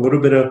creative, a little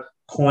bit of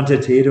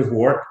quantitative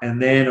work, and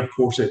then of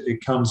course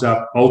it comes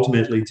up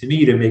ultimately to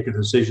me to make a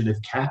decision.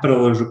 If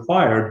capital is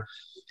required,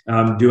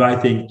 do I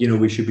think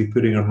we should be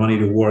putting our money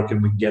to work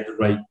and we can get the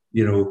right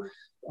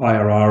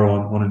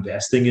IRR on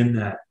investing in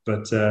that?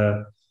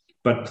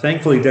 But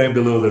thankfully down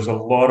below there's a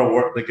lot of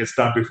work that gets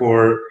done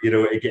before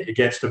it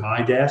gets to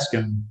my desk,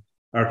 and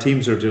our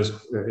teams are just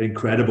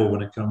incredible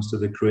when it comes to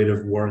the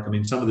creative work. I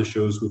mean, some of the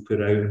shows we've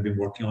put out and been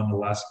working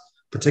on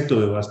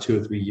particularly the last 2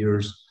 or 3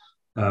 years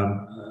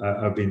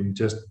have been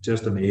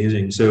just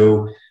amazing.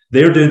 So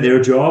they're doing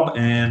their job,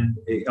 and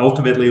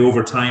ultimately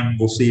over time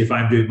we'll see if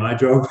I'm doing my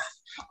job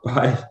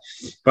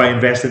by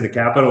investing the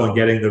capital and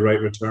getting the right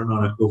return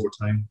on it over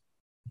time.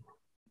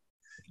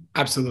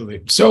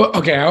 Absolutely. So,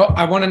 okay,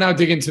 I want to now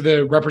dig into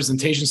the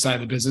representation side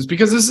of the business,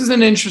 because this is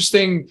an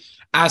interesting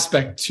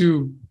aspect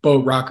to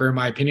Boat Rocker, in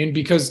my opinion,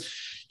 because,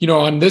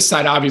 on this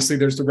side, obviously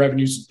there's the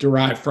revenues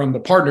derived from the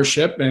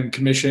partnership and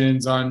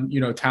commissions on,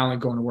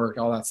 talent going to work,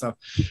 all that stuff.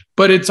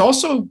 But it's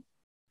also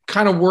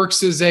kind of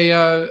works as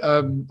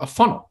a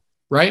funnel,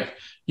 right?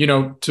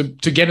 To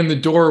get in the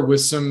door with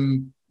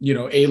some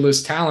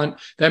A-list talent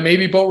that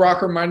maybe Boat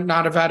Rocker might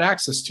not have had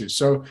access to.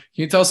 So can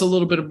you tell us a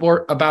little bit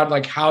more about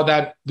like how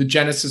the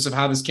genesis of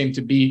how this came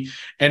to be,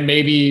 and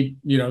maybe,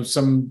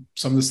 some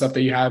of the stuff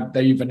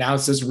that you've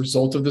announced as a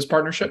result of this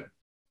partnership?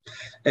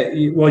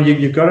 Well,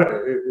 you've got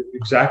it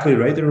exactly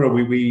right there.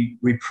 We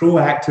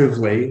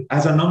proactively,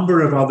 as a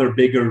number of other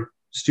bigger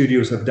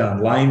studios have done.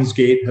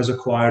 Lionsgate has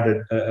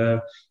acquired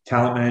a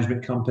talent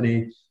management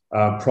company.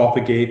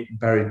 Propagate,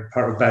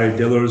 part of Barry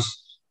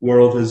Diller's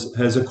world,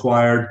 has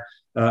acquired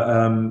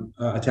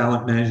a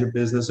talent management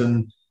business.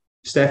 And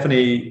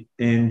Stephanie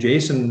and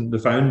Jason, the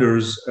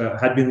founders,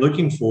 had been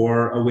looking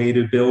for a way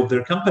to build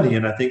their company.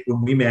 And I think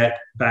when we met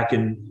back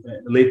in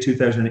late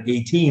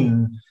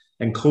 2018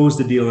 and closed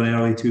the deal in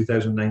early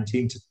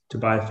 2019 to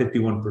buy a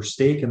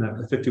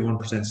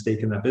 51% stake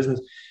in that business,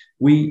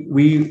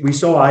 we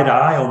saw eye to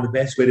eye on the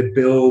best way to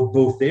build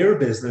both their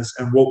business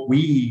and what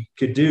we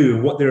could do,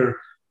 what their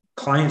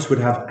clients would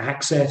have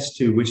access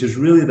to, which is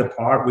really the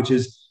part, which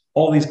is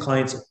all these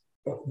clients,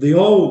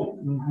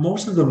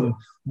 most of them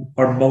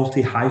are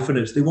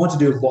multi-hyphenates. They want to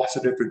do lots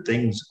of different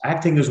things.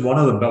 Acting is one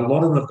of them, but a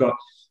lot of them have got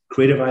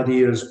creative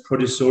ideas,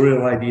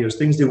 producerial ideas,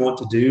 things they want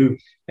to do.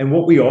 And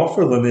what we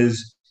offer them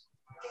is,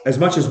 as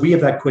much as we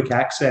have that quick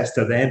access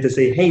to them to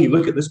say, hey,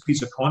 look at this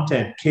piece of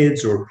content,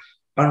 kids or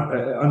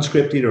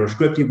unscripted or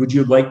scripted,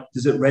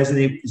 does it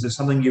resonate? Is it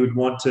something you would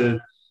want to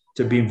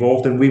be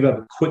involved in? We have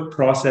a quick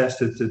process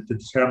to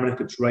determine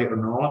if it's right or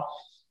not.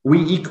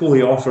 We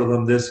equally offer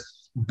them this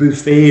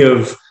buffet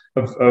of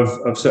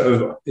sort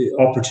of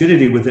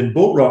opportunity within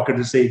Boat Rocker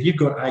to say, if you've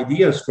got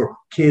ideas for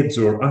kids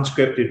or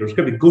unscripted or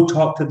scripted, go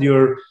talk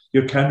to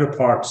your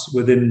counterparts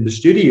within the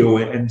studio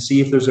and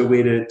see if there's a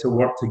way to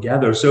work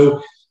together.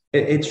 So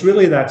it's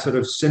really that sort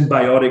of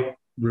symbiotic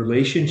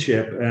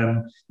relationship.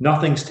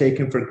 Nothing's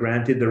taken for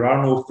granted. There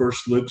are no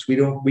first looks.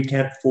 We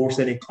can't force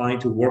any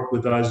client to work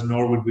with us,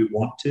 nor would we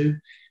want to.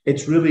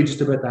 It's really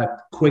just about that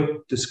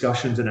quick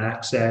discussions and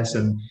access.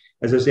 And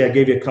as I say, I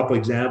gave you a couple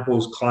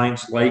examples,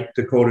 clients like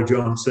Dakota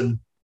Johnson,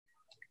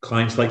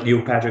 clients like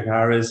Neil Patrick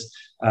Harris,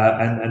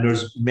 and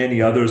there's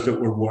many others that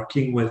we're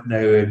working with now.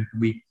 And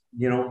we,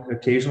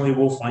 occasionally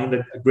we'll find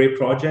a great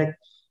project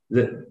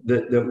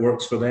that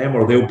works for them,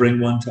 or they'll bring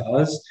one to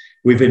us.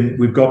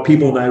 We've got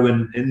people now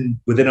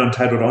within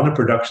Untitled on the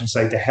production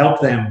side to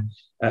help them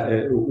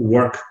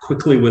work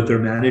quickly with their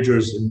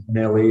managers in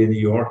LA and New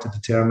York to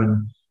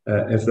determine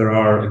if there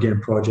are, again,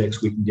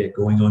 projects we can get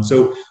going on.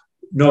 So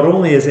not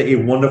only is it a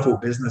wonderful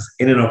business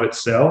in and of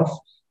itself,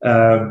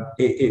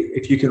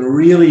 if you can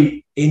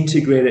really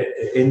integrate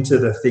it into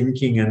the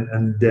thinking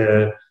and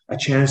a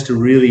chance to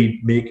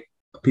really make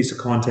a piece of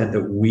content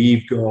that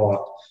we've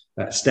got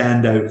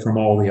stand out from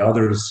all the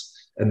others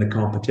in the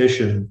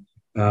competition,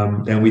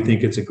 then we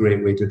think it's a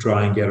great way to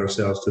try and get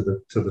ourselves to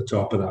the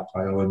top of that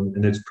pile,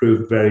 and it's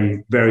proved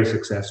very, very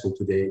successful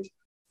to date.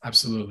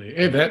 Absolutely.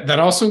 Hey, that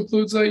also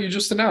includes you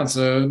just announced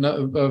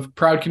a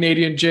proud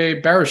Canadian,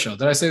 Jay Baruchel.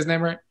 Did I say his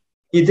name right?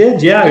 You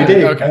did, yeah, you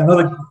did. Okay.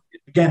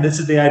 Again, this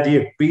is the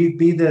idea: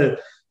 be the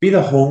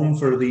home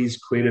for these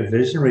creative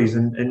visionaries,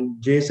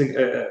 and Jay's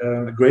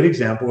a great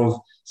example of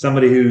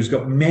somebody who's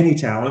got many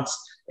talents,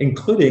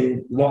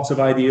 including lots of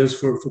ideas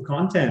for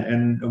content,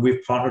 and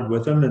we've partnered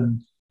with him,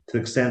 and to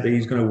the extent that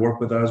he's going to work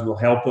with us, we'll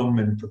help him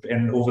and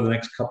over the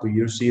next couple of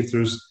years see if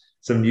there's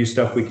some new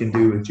stuff we can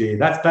do with Jay.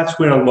 That's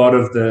where a lot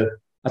of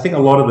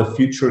the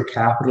future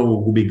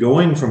capital will be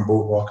going from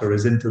Boat Rocker,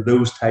 is into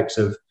those types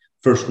of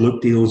first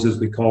look deals, as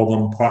we call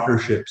them,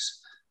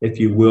 partnerships, if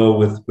you will,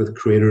 with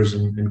creators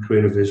and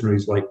creative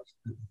visionaries like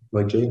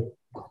Jay.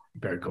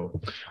 Very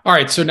cool. All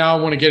right, so now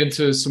I want to get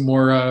into some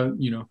more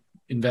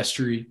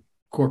investory,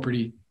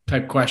 corporate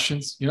type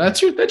questions.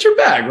 That's your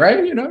bag,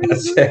 right?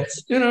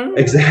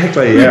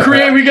 Exactly.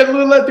 Yeah. We get to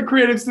let the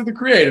creatives do the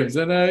creatives,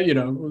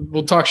 and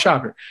we'll talk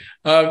shopper.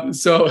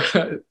 So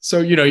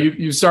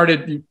you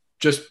started, you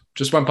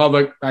just went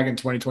public back in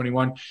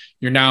 2021.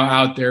 You're now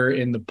out there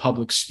in the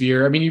public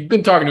sphere. I mean, you've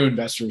been talking to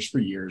investors for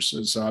years,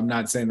 so I'm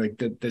not saying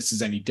that this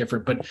is any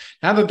different. But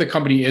now that the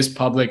company is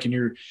public and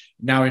you're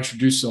now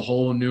introduced to a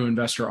whole new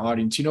investor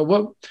audience,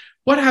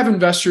 what have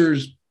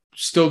investors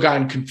still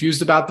gotten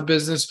confused about the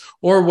business,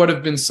 or what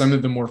have been some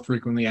of the more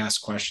frequently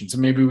asked questions?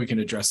 And maybe we can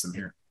address them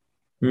here.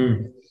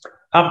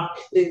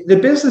 The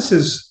business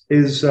is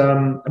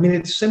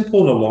it's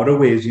simple in a lot of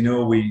ways.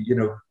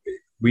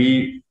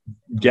 We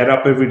get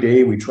up every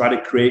day, we try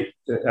to create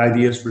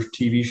ideas for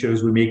TV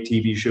shows, we make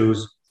TV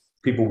shows,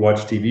 people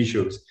watch TV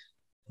shows.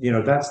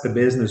 That's the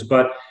business.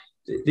 But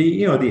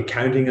the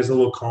accounting is a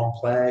little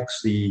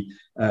complex.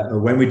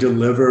 When we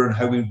deliver and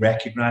how we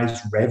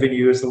recognize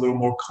revenue is a little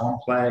more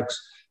complex.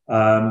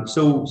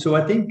 So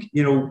I think,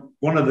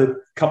 one of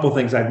the couple of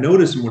things I've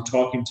noticed when we're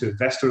talking to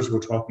investors, we're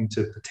talking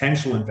to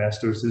potential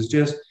investors, is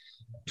just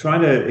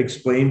trying to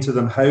explain to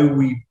them how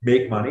we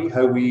make money,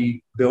 how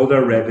we build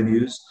our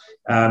revenues,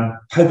 how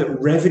the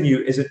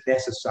revenue isn't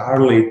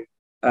necessarily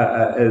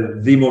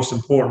the most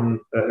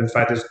important. In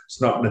fact, it's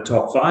not in the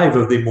top 5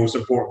 of the most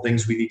important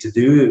things we need to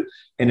do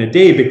in a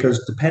day,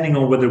 because depending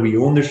on whether we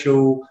own the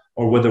show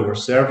or whether we're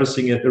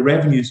servicing it, the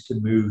revenues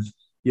can move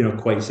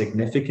quite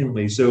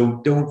significantly.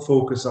 So don't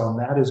focus on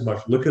that as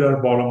much. Look at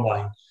our bottom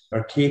line.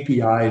 Our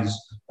KPIs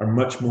are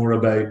much more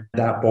about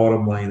that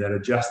bottom line, that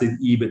adjusted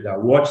EBITDA.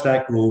 Watch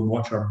that grow and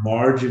watch our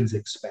margins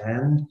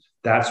expand.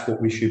 That's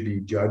what we should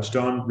be judged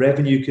on.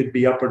 Revenue could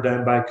be up or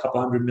down by a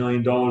couple $100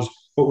 million,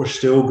 but we're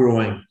still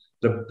growing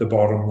the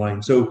bottom line.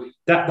 So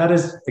that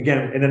is,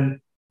 again,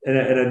 in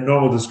a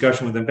normal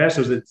discussion with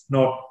investors, it's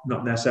not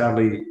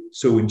necessarily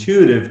so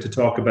intuitive to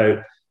talk about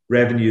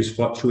revenues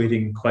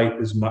fluctuating quite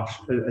as much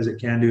as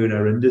it can do in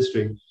our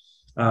industry.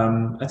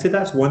 I'd say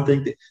that's one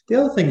thing. The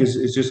other thing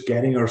is just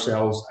getting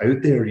ourselves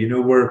out there.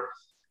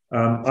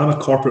 I'm a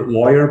corporate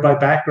lawyer by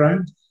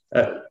background.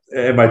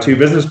 My two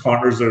business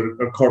partners are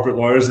corporate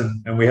lawyers,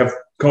 and we have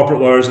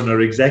corporate lawyers in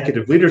our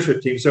executive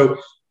leadership team. So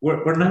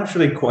we're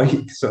naturally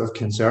quite sort of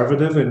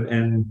conservative,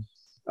 and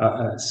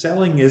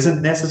selling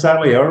isn't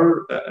necessarily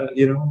our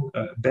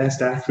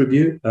best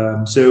attribute.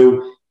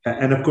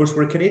 And of course,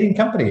 we're a Canadian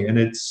company, and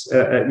it's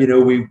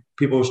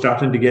people are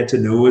starting to get to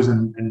know us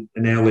in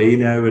LA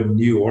now and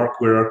New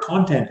York, where our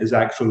content is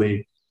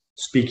actually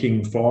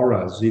speaking for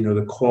us.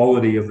 The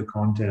quality of the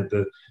content,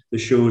 the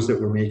shows that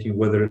we're making,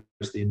 whether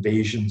it's the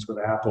Invasions with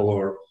Apple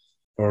or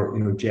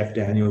Jeff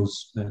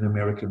Daniels and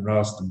American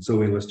Rust and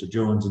Zoe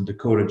Lister-Jones and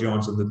Dakota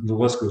Johnson, the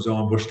list goes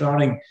on. We're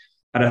starting,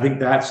 and I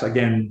think that's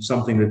again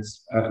something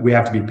that's we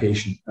have to be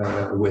patient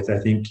with. I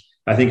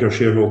think our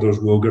shareholders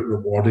will get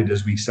rewarded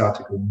as we start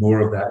to do more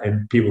of that,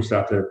 and people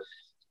start to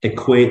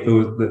equate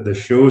the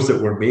shows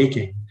that we're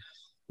making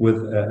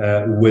with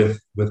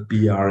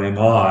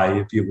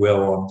BRMI, if you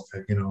will, on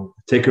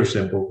ticker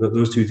symbol.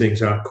 Those two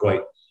things aren't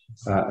quite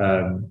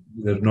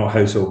they're not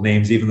household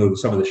names, even though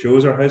some of the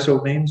shows are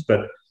household names,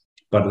 but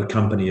the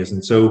company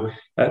isn't. So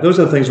those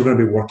are the things we're going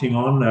to be working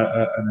on,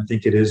 and I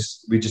think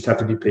we just have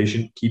to be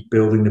patient, keep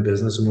building the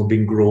business, and we've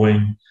been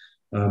growing.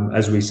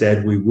 As we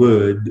said, we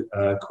would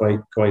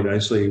quite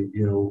nicely,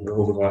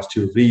 over the last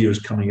 2 or 3 years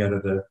coming out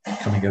of the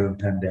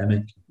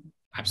pandemic.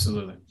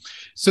 Absolutely.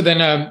 So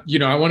then,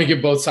 I want to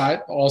give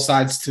all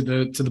sides to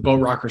the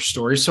Boat Rocker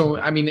story. So,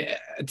 I mean,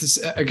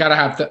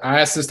 I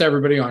ask this to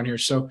everybody on here.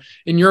 So,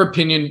 in your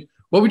opinion,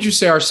 what would you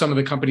say are some of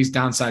the company's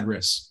downside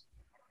risks?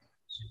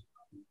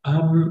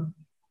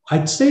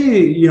 I'd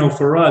say,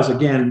 for us,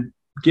 again,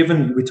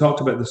 given we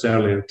talked about this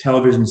earlier,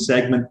 television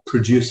segment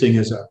producing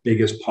is our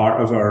biggest part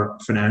of our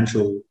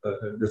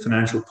the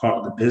financial part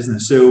of the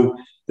business. So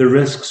the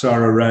risks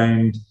are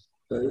around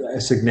a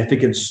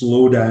significant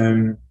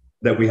slowdown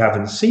that we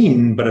haven't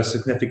seen, but a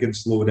significant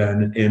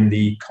slowdown in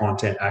the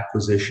content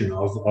acquisition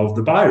of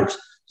the buyers.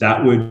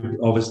 That would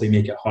obviously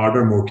make it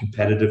harder, more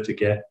competitive to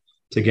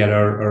get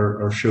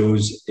our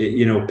shows,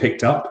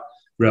 picked up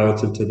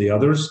relative to the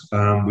others.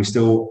 We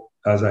still,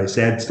 as I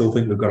said,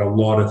 think we've got a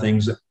lot of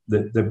things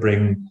that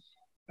bring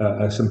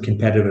some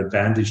competitive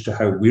advantage to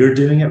how we're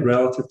doing it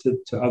relative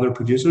to other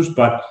producers,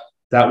 but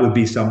that would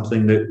be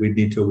something that we'd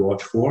need to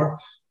watch for.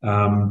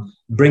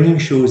 Bringing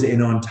shows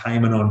in on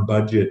time and on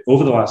budget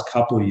over the last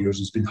couple of years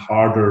has been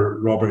harder,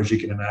 Robert, as you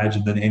can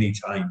imagine, than any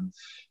time.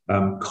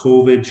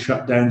 COVID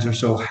shutdowns are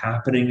still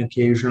happening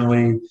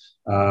occasionally.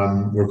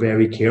 We're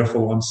very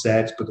careful on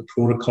sets, but the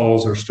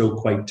protocols are still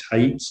quite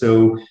tight.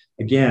 So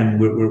again,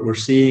 we're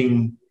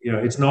seeing,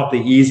 it's not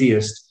the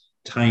easiest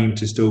time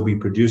to still be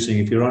producing.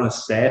 If you're on a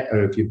set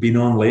or if you've been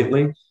on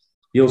lately,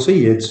 you'll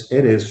see it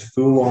is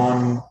full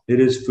on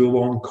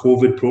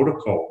COVID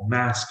protocol,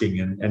 masking,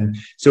 and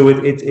so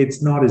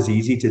it's not as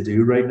easy to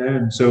do right now.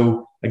 And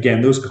so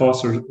again, those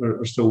costs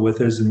are still with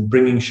us, and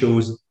bringing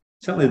shows,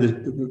 certainly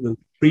the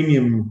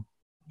premium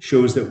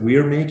shows that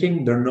we're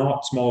making, they're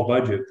not small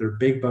budget, they're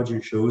big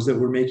budget shows that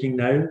we're making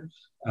now.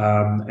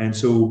 And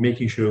so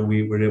making sure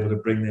we were able to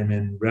bring them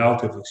in,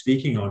 relatively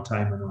speaking, on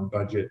time and on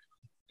budget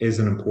is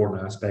an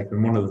important aspect.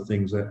 And one of the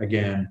things that,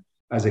 again,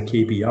 as a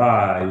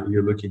KPI,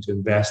 you're looking to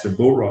invest in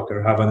Boat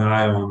Rocker, have an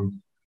eye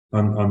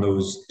on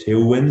those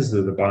tailwinds,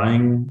 the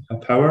buying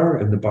power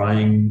and the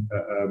buying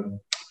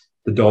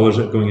the dollars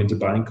that are going into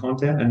buying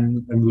content,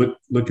 and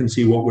look and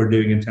see what we're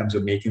doing in terms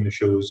of making the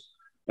shows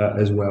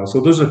as well. So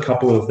those are a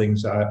couple of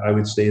things I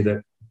would say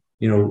that,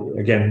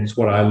 again, it's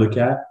what I look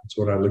at. It's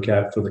what I look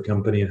at for the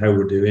company and how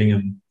we're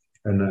doing,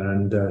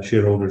 and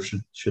shareholders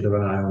should have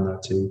an eye on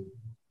that too.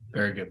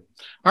 Very good.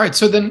 All right.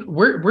 So then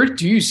where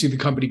do you see the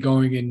company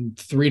going in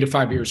 3 to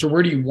 5 years, or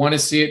where do you want to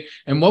see it?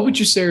 And what would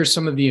you say are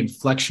some of the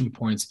inflection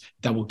points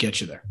that will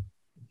get you there?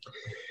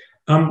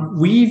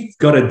 We've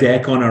got a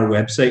deck on our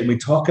website, and we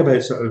talk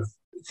about sort of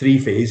 3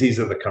 phases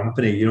of the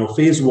company.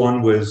 Phase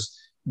 1 was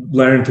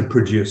learn to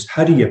produce.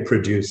 How do you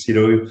produce,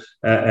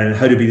 and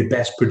how to be the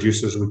best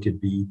producers we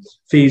could be.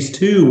 Phase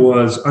 2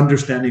 was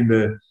understanding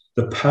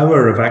the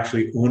power of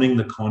actually owning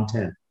the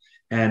content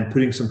and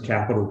putting some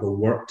capital to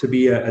work to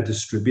be a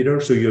distributor.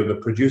 So you're the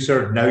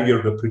producer, now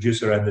you're the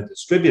producer and the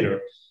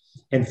distributor.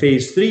 And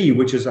phase 3,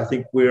 which is, I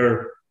think,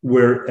 where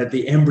we're at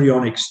the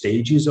embryonic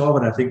stages of,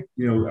 and I think,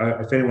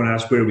 if anyone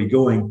asks where are we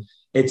going,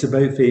 it's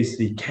about phase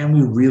 3. Can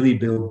we really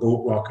build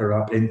Boat Rocker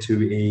up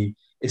into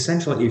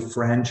essentially a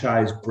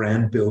franchise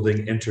brand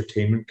building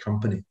entertainment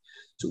company?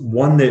 So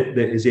one that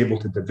is able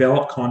to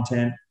develop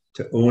content,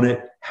 to own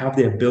it, have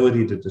the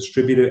ability to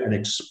distribute it and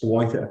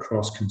exploit it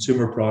across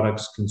consumer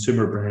products,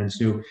 consumer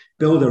brands,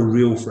 build a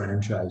real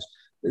franchise.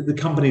 The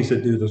companies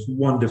that do this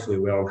wonderfully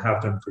well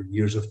have done for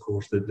years, of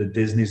course, the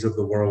Disneys of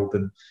the world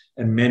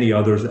and many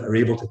others that are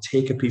able to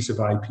take a piece of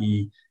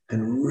IP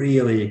and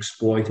really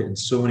exploit it in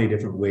so many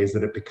different ways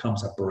that it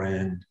becomes a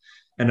brand.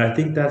 And I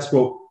think that's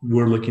what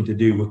we're looking to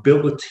do. We've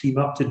built the team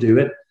up to do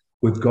it.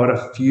 We've got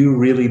a few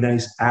really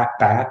nice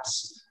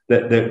at-bats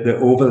that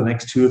over the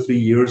next 2 or 3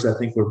 years, I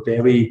think we're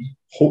very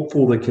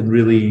hopeful that can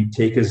really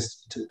take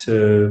us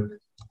to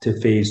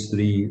phase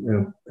 3.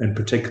 In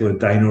particular,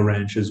 Dino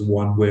Ranch is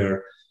one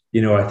where,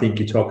 I think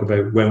you talk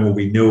about when will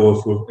we know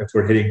if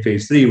we're hitting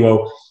phase 3.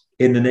 Well,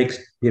 in the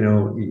next,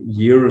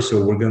 year or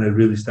so, we're going to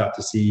really start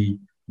to see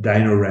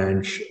Dino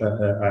Ranch,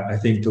 I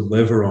think,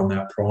 deliver on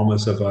that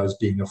promise of us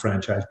being a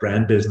franchise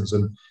brand business.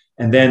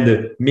 And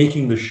then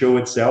making the show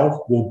itself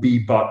will be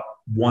but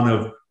one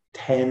of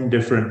 10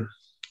 different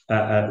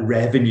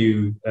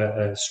revenue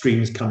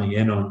streams coming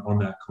in on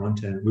that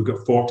content. We've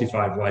got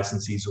 45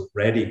 licensees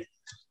already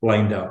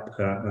lined up,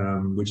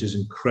 which is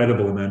an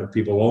incredible amount of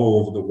people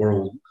all over the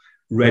world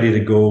ready to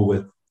go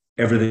with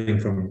everything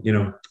from,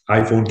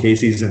 iPhone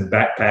cases and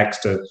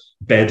backpacks to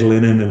bed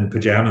linen and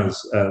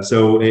pajamas.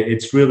 So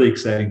it's really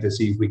exciting to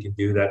see if we can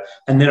do that.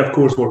 And then, of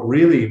course, what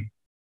really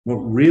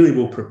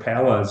will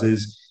propel us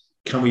is,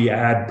 can we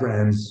add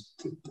brands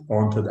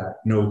onto that?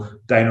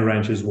 Dino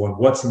Ranch is one.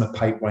 What's in the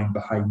pipeline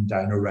behind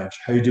Dino Ranch?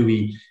 How do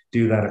we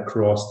do that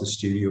across the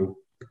studio?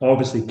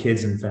 Obviously,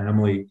 kids and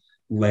family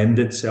lend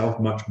itself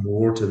much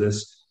more to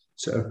this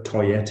sort of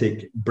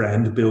toyetic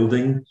brand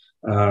building.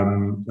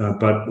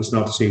 But it's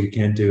not to say we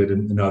can't do it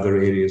in other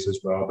areas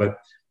as well. But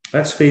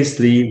that's phase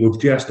 3. We've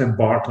just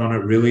embarked on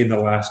it really in the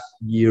last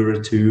year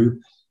or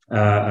two.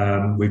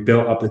 We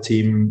built up a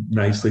team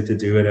nicely to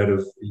do it out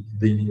of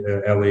the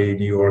LA,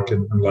 New York,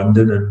 and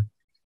London. And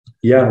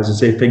yeah, as I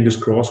say, fingers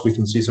crossed, we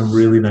can see some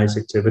really nice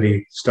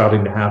activity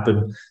starting to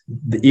happen.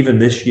 Even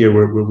this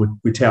year,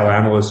 we tell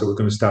analysts that we're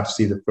going to start to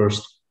see the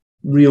first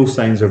real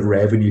signs of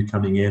revenue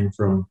coming in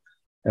from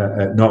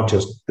not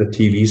just the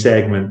TV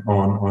segment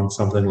on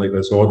something like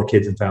this, or the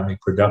kids and family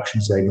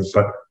production segment,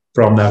 but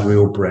from that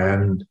real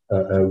brand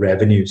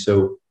revenue.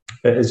 So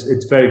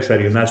it's very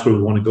exciting, and that's where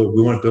we want to go.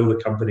 We want to build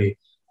a company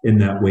in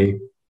that way.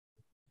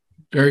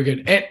 Very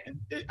good. And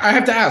I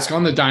have to ask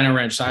on the Dino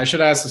Ranch side, I should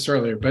have asked this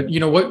earlier, but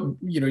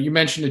you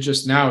mentioned it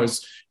just now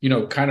is,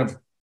 kind of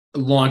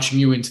launching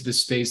you into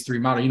this phase 3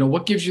 model.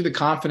 What gives you the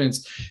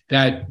confidence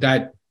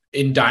that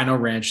in Dino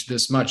Ranch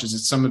this much? Is it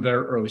some of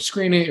their early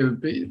screening, or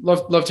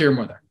love to hear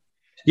more there?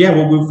 Yeah,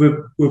 well,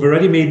 we've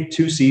already made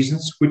 2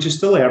 seasons, which is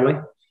still early.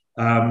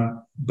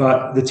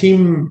 But the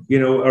team,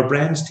 our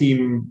brands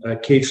team,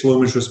 Kate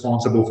Sloan is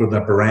responsible for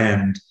the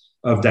brand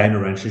of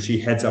Dino Ranch, and she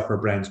heads up her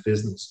brand's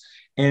business.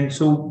 And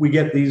so we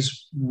get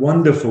these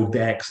wonderful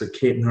decks that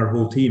Kate and her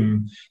whole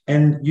team,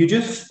 and you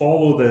just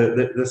follow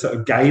the sort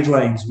of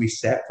guidelines we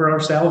set for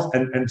ourselves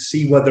and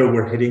see whether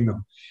we're hitting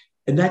them.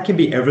 And that can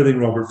be everything,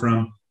 Robert,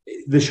 from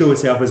the show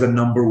itself is a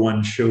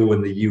 #1 show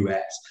in the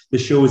US. The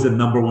show is a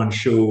 #1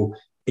 show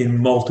in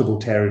multiple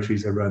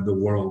territories around the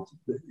world.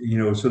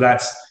 So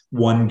that's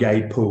one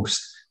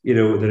guidepost,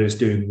 that is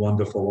doing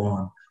wonderful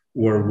on.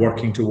 We're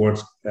working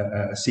towards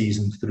a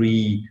season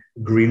 3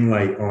 green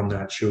light on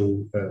that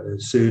show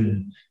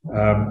soon.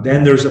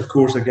 Then there's, of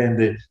course, again,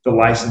 the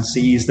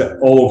licensees that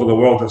all over the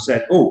world have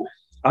said, oh,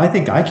 I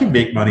think I can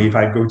make money if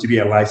I'm going to be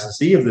a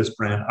licensee of this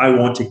brand. I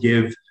want to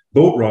give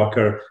Boat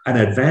Rocker an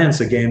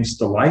advance against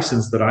the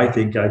license that I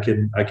think I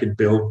can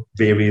build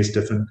various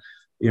different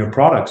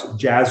products.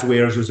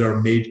 Jazzwares is our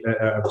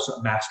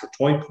master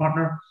toy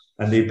partner,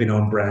 and they've been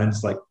on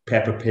brands like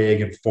Peppa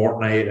Pig and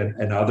Fortnite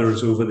and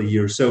others over the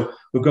years. So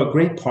we've got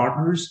great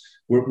partners.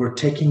 We're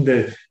taking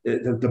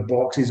the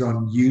boxes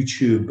on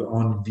YouTube,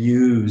 on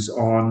views,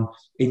 on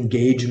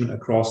engagement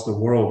across the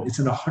world. It's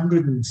in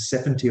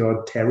 170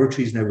 odd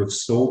territories now. We've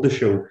sold the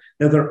show.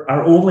 Now there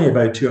are only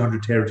about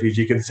 200 territories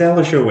you can sell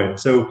a show in.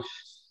 So,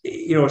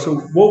 so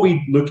what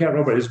we look at,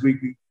 Robert, is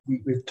we've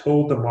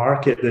told the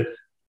market that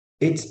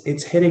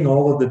it's hitting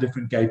all of the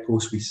different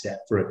guideposts we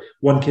set for it.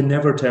 One can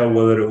never tell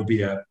whether it will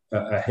be a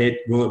hit.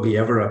 Will it be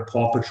ever a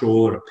Paw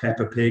Patrol or a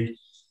Peppa Pig?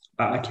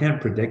 I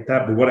can't predict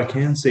that, but what I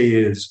can say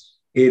is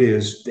it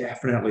is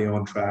definitely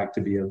on track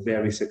to be a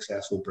very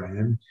successful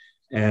brand.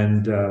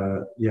 And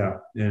I'm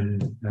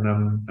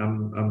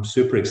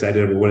super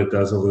excited about what it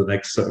does over the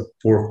next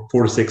 4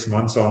 to 6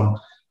 months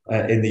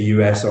in the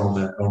US on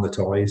the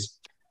toys.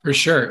 For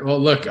sure. Well,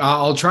 look,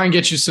 I'll try and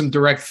get you some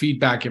direct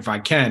feedback if I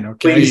can.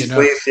 Okay.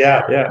 Please.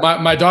 Yeah.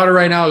 My daughter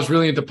right now is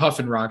really into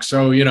Puffin Rock.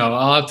 So,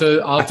 I'll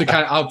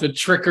have to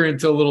trick her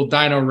into a little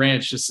Dino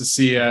Ranch just to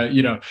see,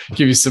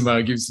 give you some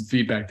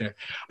feedback there.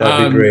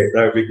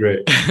 That'd be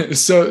great.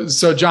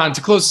 So John,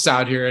 to close this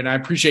out here, and I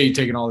appreciate you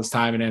taking all this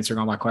time and answering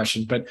all my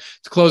questions, but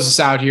to close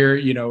this out here,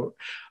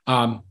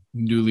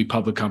 newly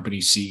public company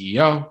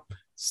CEO,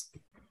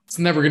 it's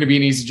never going to be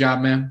an easy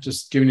job, man.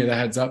 Just giving you the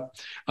heads up.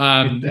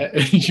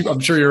 I'm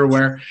sure you're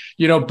aware,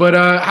 but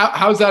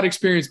how's that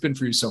experience been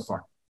for you so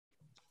far?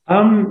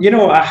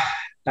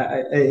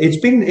 It's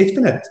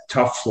been a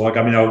tough slog.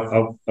 I mean,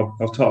 I'll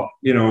talk.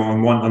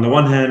 On the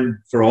one hand,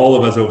 for all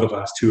of us over the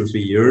last 2 or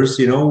 3 years,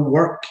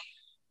 work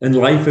and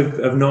life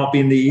have not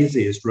been the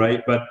easiest,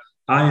 right? But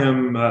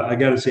I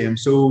got to say, I'm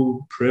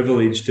so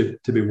privileged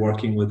to be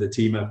working with the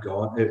team I've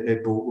got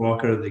at Boat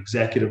Rocker at the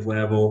executive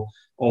level,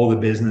 all the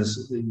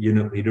business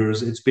unit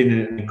leaders. It's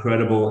been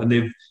incredible,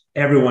 and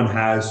everyone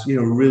has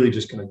really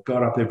just kind of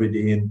got up every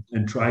day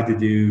and tried to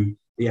do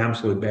the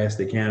absolute best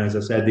they can. As I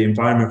said, the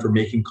environment for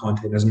making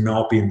content has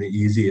not been the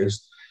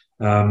easiest.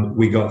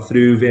 We got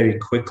through very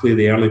quickly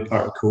the early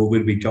part of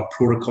COVID. We got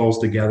protocols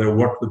together,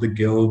 worked with the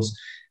guilds,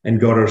 and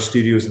got our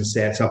studios and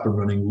sets up and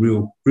running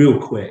real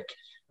quick.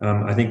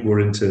 I think we're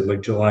into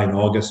like July and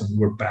August, and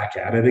we're back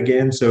at it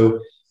again. So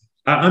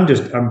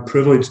I'm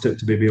privileged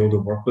to be able to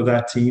work with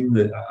that team.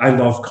 That I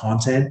love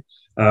content.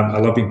 I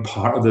love being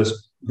part of this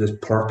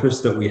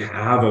purpose that we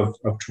have of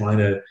trying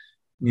to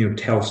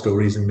tell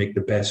stories and make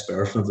the best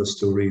version of the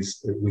stories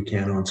that we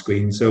can on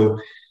screen. So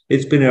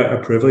it's been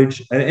a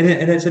privilege, and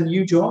it's a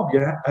new job.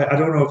 Yeah, I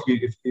don't know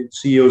if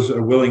CEOs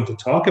are willing to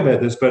talk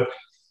about this, but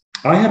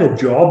I had a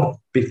job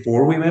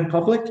before we went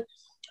public,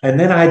 and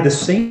then I had the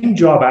same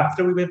job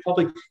after we went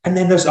public, and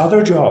then this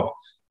other job,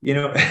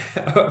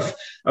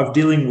 of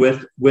dealing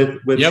with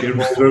yep.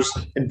 shareholders,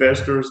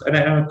 investors, and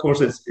of course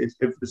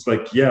it's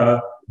like, yeah,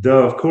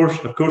 duh, of course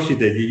you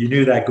did. You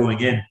knew that going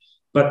in.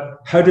 But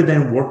how to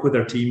then work with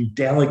our team,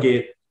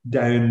 delegate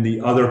down the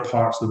other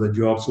parts of the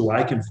job so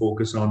I can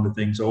focus on the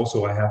things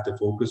also I have to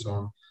focus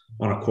on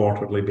a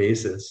quarterly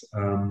basis,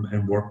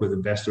 and work with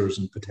investors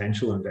and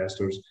potential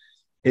investors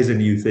is a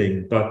new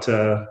thing. But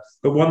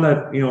one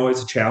that,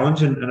 it's a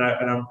challenge, and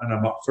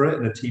I'm up for it.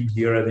 And the team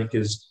here, I think,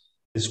 is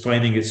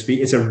finding its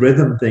feet. It's a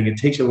rhythm thing. It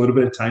takes a little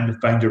bit of time to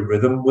find a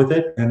rhythm with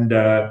it. And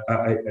I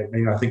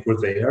think we're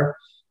there.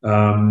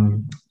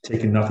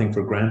 Taking nothing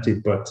for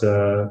granted, but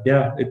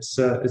it's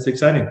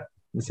exciting.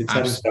 It's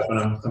exciting stuff, and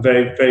I'm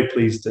very, very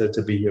pleased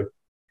to be here.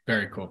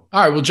 Very cool.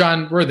 All right, well,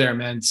 John, we're there,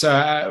 man.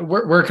 So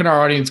where can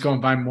our audience go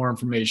and find more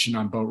information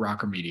on Boat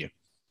Rocker Media?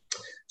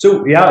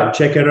 So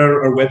check out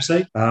our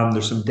website.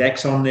 There's some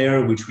decks on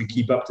there which we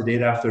keep up to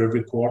date after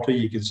every quarter.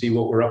 You can see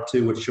what we're up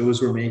to, what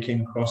shows we're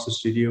making across the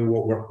studio,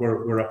 what work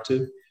we're up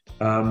to.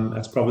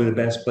 That's probably the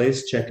best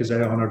place. Check us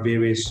out on our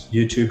various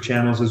YouTube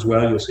channels as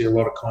well. You'll see a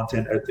lot of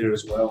content out there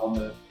as well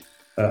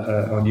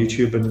on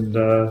YouTube, and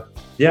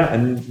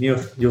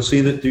you'll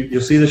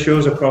see the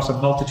shows across a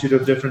multitude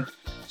of different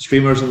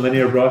streamers and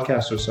linear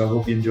broadcasters. So I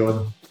hope you enjoy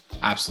them.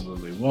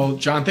 Absolutely. Well,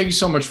 John, thank you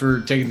so much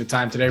for taking the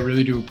time today.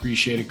 Really do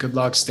appreciate it. Good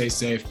luck. Stay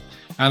safe.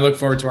 And I look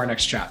forward to our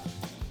next chat.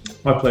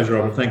 My pleasure,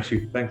 Robert. Thank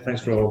you.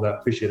 Thanks for all of that.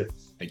 Appreciate it.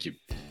 Thank you.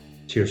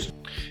 Cheers.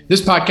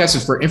 This podcast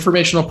is for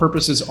informational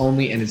purposes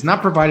only and is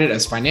not provided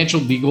as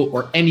financial, legal,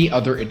 or any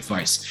other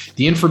advice.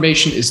 The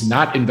information is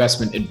not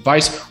investment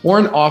advice or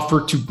an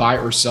offer to buy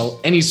or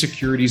sell any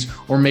securities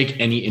or make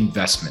any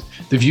investment.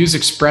 The views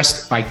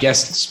expressed by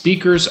guest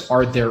speakers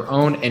are their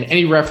own, and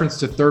any reference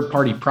to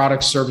third-party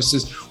products,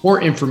 services,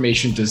 or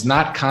information does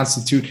not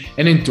constitute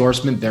an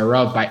endorsement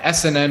thereof by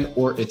SNN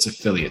or its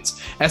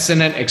affiliates.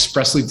 SNN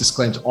expressly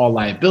disclaims all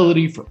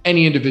liability for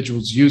any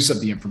individual's use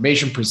of the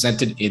information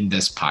presented in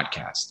this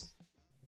podcast.